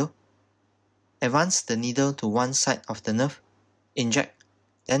the needle. Advance the needle to one side of the nerve, inject,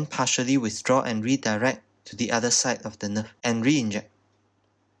 then partially withdraw and redirect to the other side of the nerve and re-inject.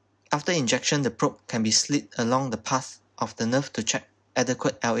 After injection, the probe can be slid along the path of the nerve to check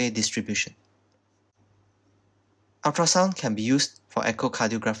adequate LA distribution. Ultrasound can be used for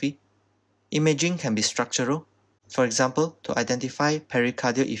echocardiography. Imaging can be structural, for example, to identify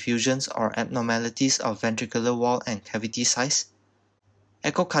pericardial effusions or abnormalities of ventricular wall and cavity size.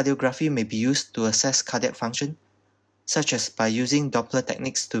 Echocardiography may be used to assess cardiac function, such as by using Doppler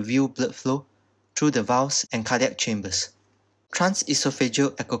techniques to view blood flow through the valves and cardiac chambers.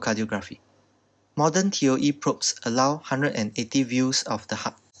 Transesophageal echocardiography. Modern TOE probes allow 180 views of the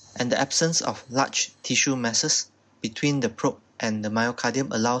heart, and the absence of large tissue masses between the probe and the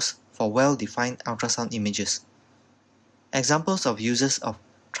myocardium allows for well-defined ultrasound images. Examples of uses of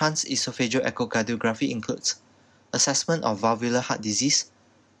transesophageal echocardiography includes assessment of valvular heart disease,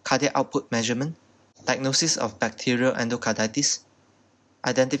 cardiac output measurement, diagnosis of bacterial endocarditis,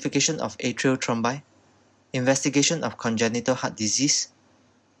 identification of atrial thrombi, investigation of congenital heart disease,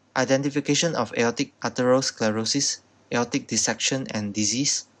 identification of aortic atherosclerosis, aortic dissection and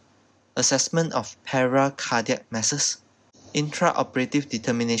disease, assessment of paracardiac masses, intraoperative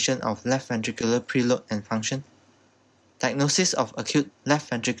determination of left ventricular preload and function, diagnosis of acute left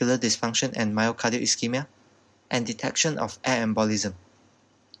ventricular dysfunction and myocardial ischemia, and detection of air embolism.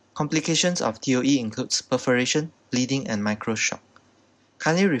 Complications of TOE includes perforation, bleeding, and microshock.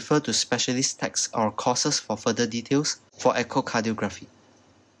 Kindly refer to specialist texts or courses for further details for echocardiography.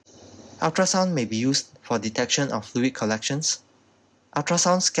 Ultrasound may be used for detection of fluid collections.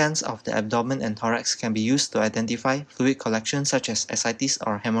 Ultrasound scans of the abdomen and thorax can be used to identify fluid collection such as ascites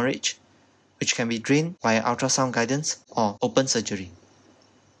or hemorrhage, which can be drained via ultrasound guidance or open surgery.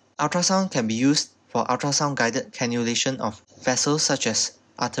 Ultrasound can be used for ultrasound-guided cannulation of vessels such as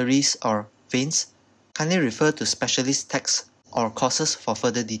arteries or veins. Kindly refer to specialist texts or courses for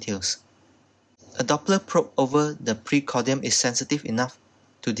further details. A Doppler probe over the precordium is sensitive enough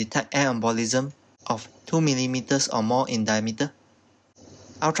to detect air embolism of 2 mm or more in diameter.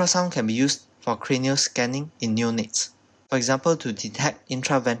 Ultrasound can be used for cranial scanning in neonates, for example to detect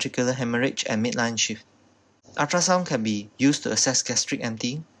intraventricular hemorrhage and midline shift. Ultrasound can be used to assess gastric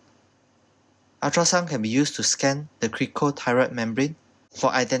emptying. Ultrasound can be used to scan the cricothyroid membrane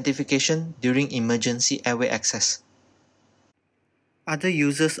for identification during emergency airway access. Other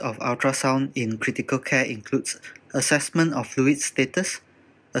uses of ultrasound in critical care includes assessment of fluid status,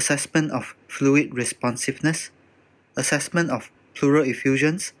 assessment of fluid responsiveness, assessment of pleural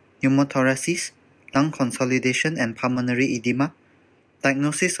effusions, pneumothoraces, lung consolidation and pulmonary edema,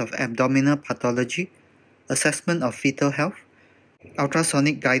 diagnosis of abdominal pathology, assessment of fetal health,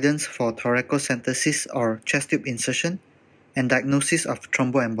 ultrasonic guidance for thoracocentesis or chest tube insertion, and diagnosis of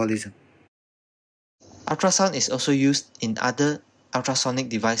thromboembolism. Ultrasound is also used in other ultrasonic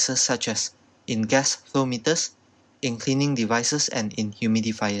devices such as in gas flow meters, in cleaning devices, and in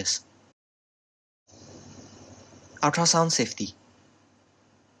humidifiers. Ultrasound safety.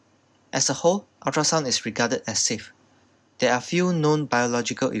 As a whole, ultrasound is regarded as safe. There are few known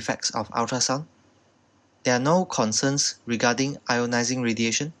biological effects of ultrasound. There are no concerns regarding ionizing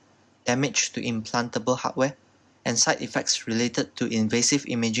radiation, damage to implantable hardware, and side effects related to invasive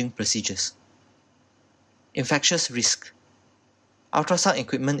imaging procedures. Infectious risk. Ultrasound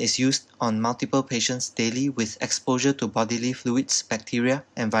equipment is used on multiple patients daily with exposure to bodily fluids, bacteria,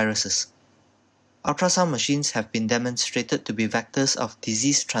 and viruses. Ultrasound machines have been demonstrated to be vectors of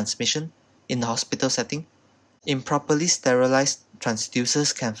disease transmission in the hospital setting. Improperly sterilized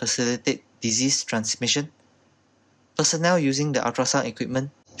transducers can facilitate disease transmission. Personnel using the ultrasound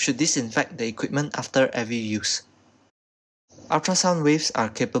equipment should disinfect the equipment after every use. Ultrasound waves are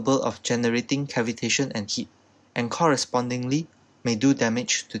capable of generating cavitation and heat, and correspondingly may do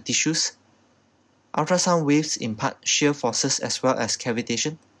damage to tissues. Ultrasound waves impart shear forces as well as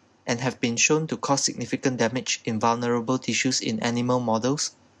cavitation, and have been shown to cause significant damage in vulnerable tissues in animal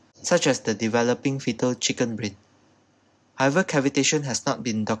models, such as the developing fetal chicken brain. However, cavitation has not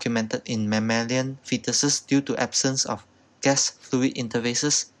been documented in mammalian fetuses due to absence of gas-fluid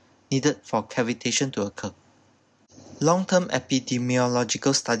interfaces needed for cavitation to occur. Long-term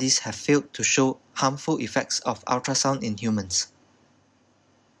epidemiological studies have failed to show harmful effects of ultrasound in humans.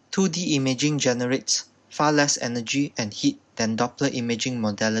 2D imaging generates far less energy and heat than Doppler imaging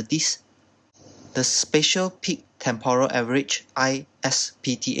modalities. The spatial peak temporal average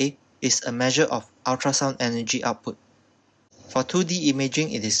 (ISPTA) is a measure of ultrasound energy output. For 2D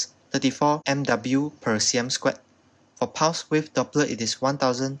imaging, it is 34 MW per cm². For pulse wave Doppler, it is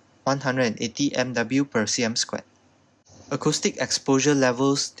 1180 MW per cm². Acoustic exposure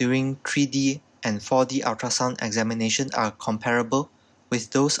levels during 3D and 4D ultrasound examination are comparable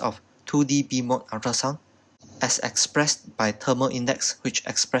with those of 2D B-mode ultrasound, as expressed by thermal index, which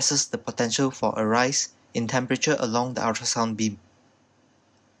expresses the potential for a rise in temperature along the ultrasound beam.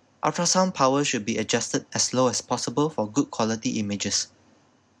 Ultrasound power should be adjusted as low as possible for good quality images.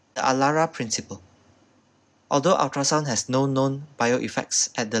 The Alara principle. Although ultrasound has no known bioeffects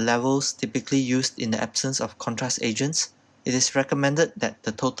at the levels typically used in the absence of contrast agents, it is recommended that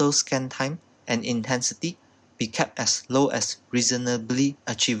the total scan time and intensity be kept as low as reasonably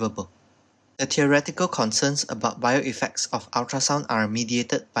achievable. The theoretical concerns about bioeffects of ultrasound are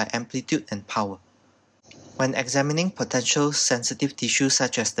mediated by amplitude and power. When examining potential sensitive tissues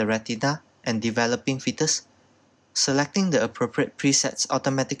such as the retina and developing fetus, selecting the appropriate presets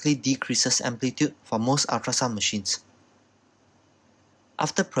automatically decreases amplitude for most ultrasound machines.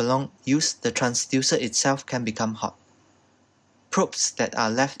 After prolonged use, the transducer itself can become hot. Probes that are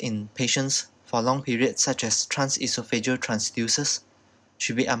left in patients for long periods, such as transesophageal transducers,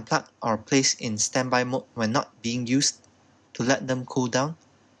 should be unplugged or placed in standby mode when not being used to let them cool down.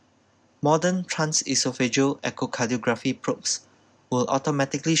 Modern transesophageal echocardiography probes will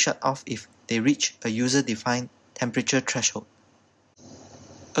automatically shut off if they reach a user-defined temperature threshold.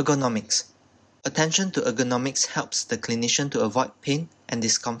 Ergonomics. Attention to ergonomics helps the clinician to avoid pain and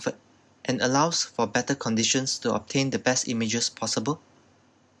discomfort and allows for better conditions to obtain the best images possible.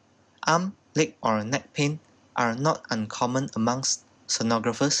 Arm, leg, or neck pain are not uncommon amongst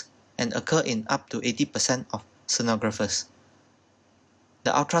sonographers and occur in up to 80% of sonographers.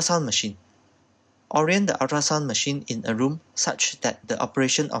 The ultrasound machine. Orient the ultrasound machine in a room such that the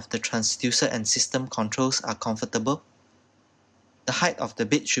operation of the transducer and system controls are comfortable. The height of the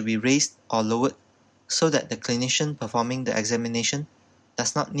bed should be raised or lowered so that the clinician performing the examination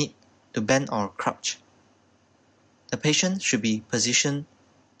does not need to bend or crouch. The patient should be positioned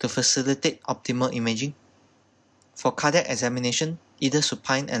to facilitate optimal imaging. For cardiac examination, either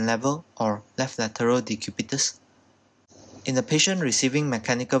supine and level or left lateral decubitus. In a patient receiving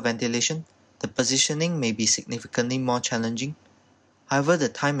mechanical ventilation, the positioning may be significantly more challenging. However, the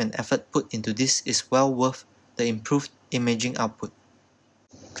time and effort put into this is well worth the improved imaging output.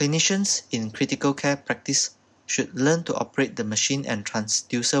 Clinicians in critical care practice should learn to operate the machine and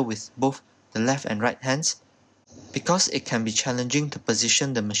transducer with both the left and right hands, because it can be challenging to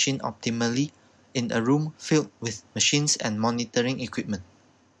position the machine optimally in a room filled with machines and monitoring equipment.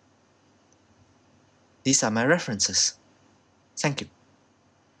 These are my references. Thank you.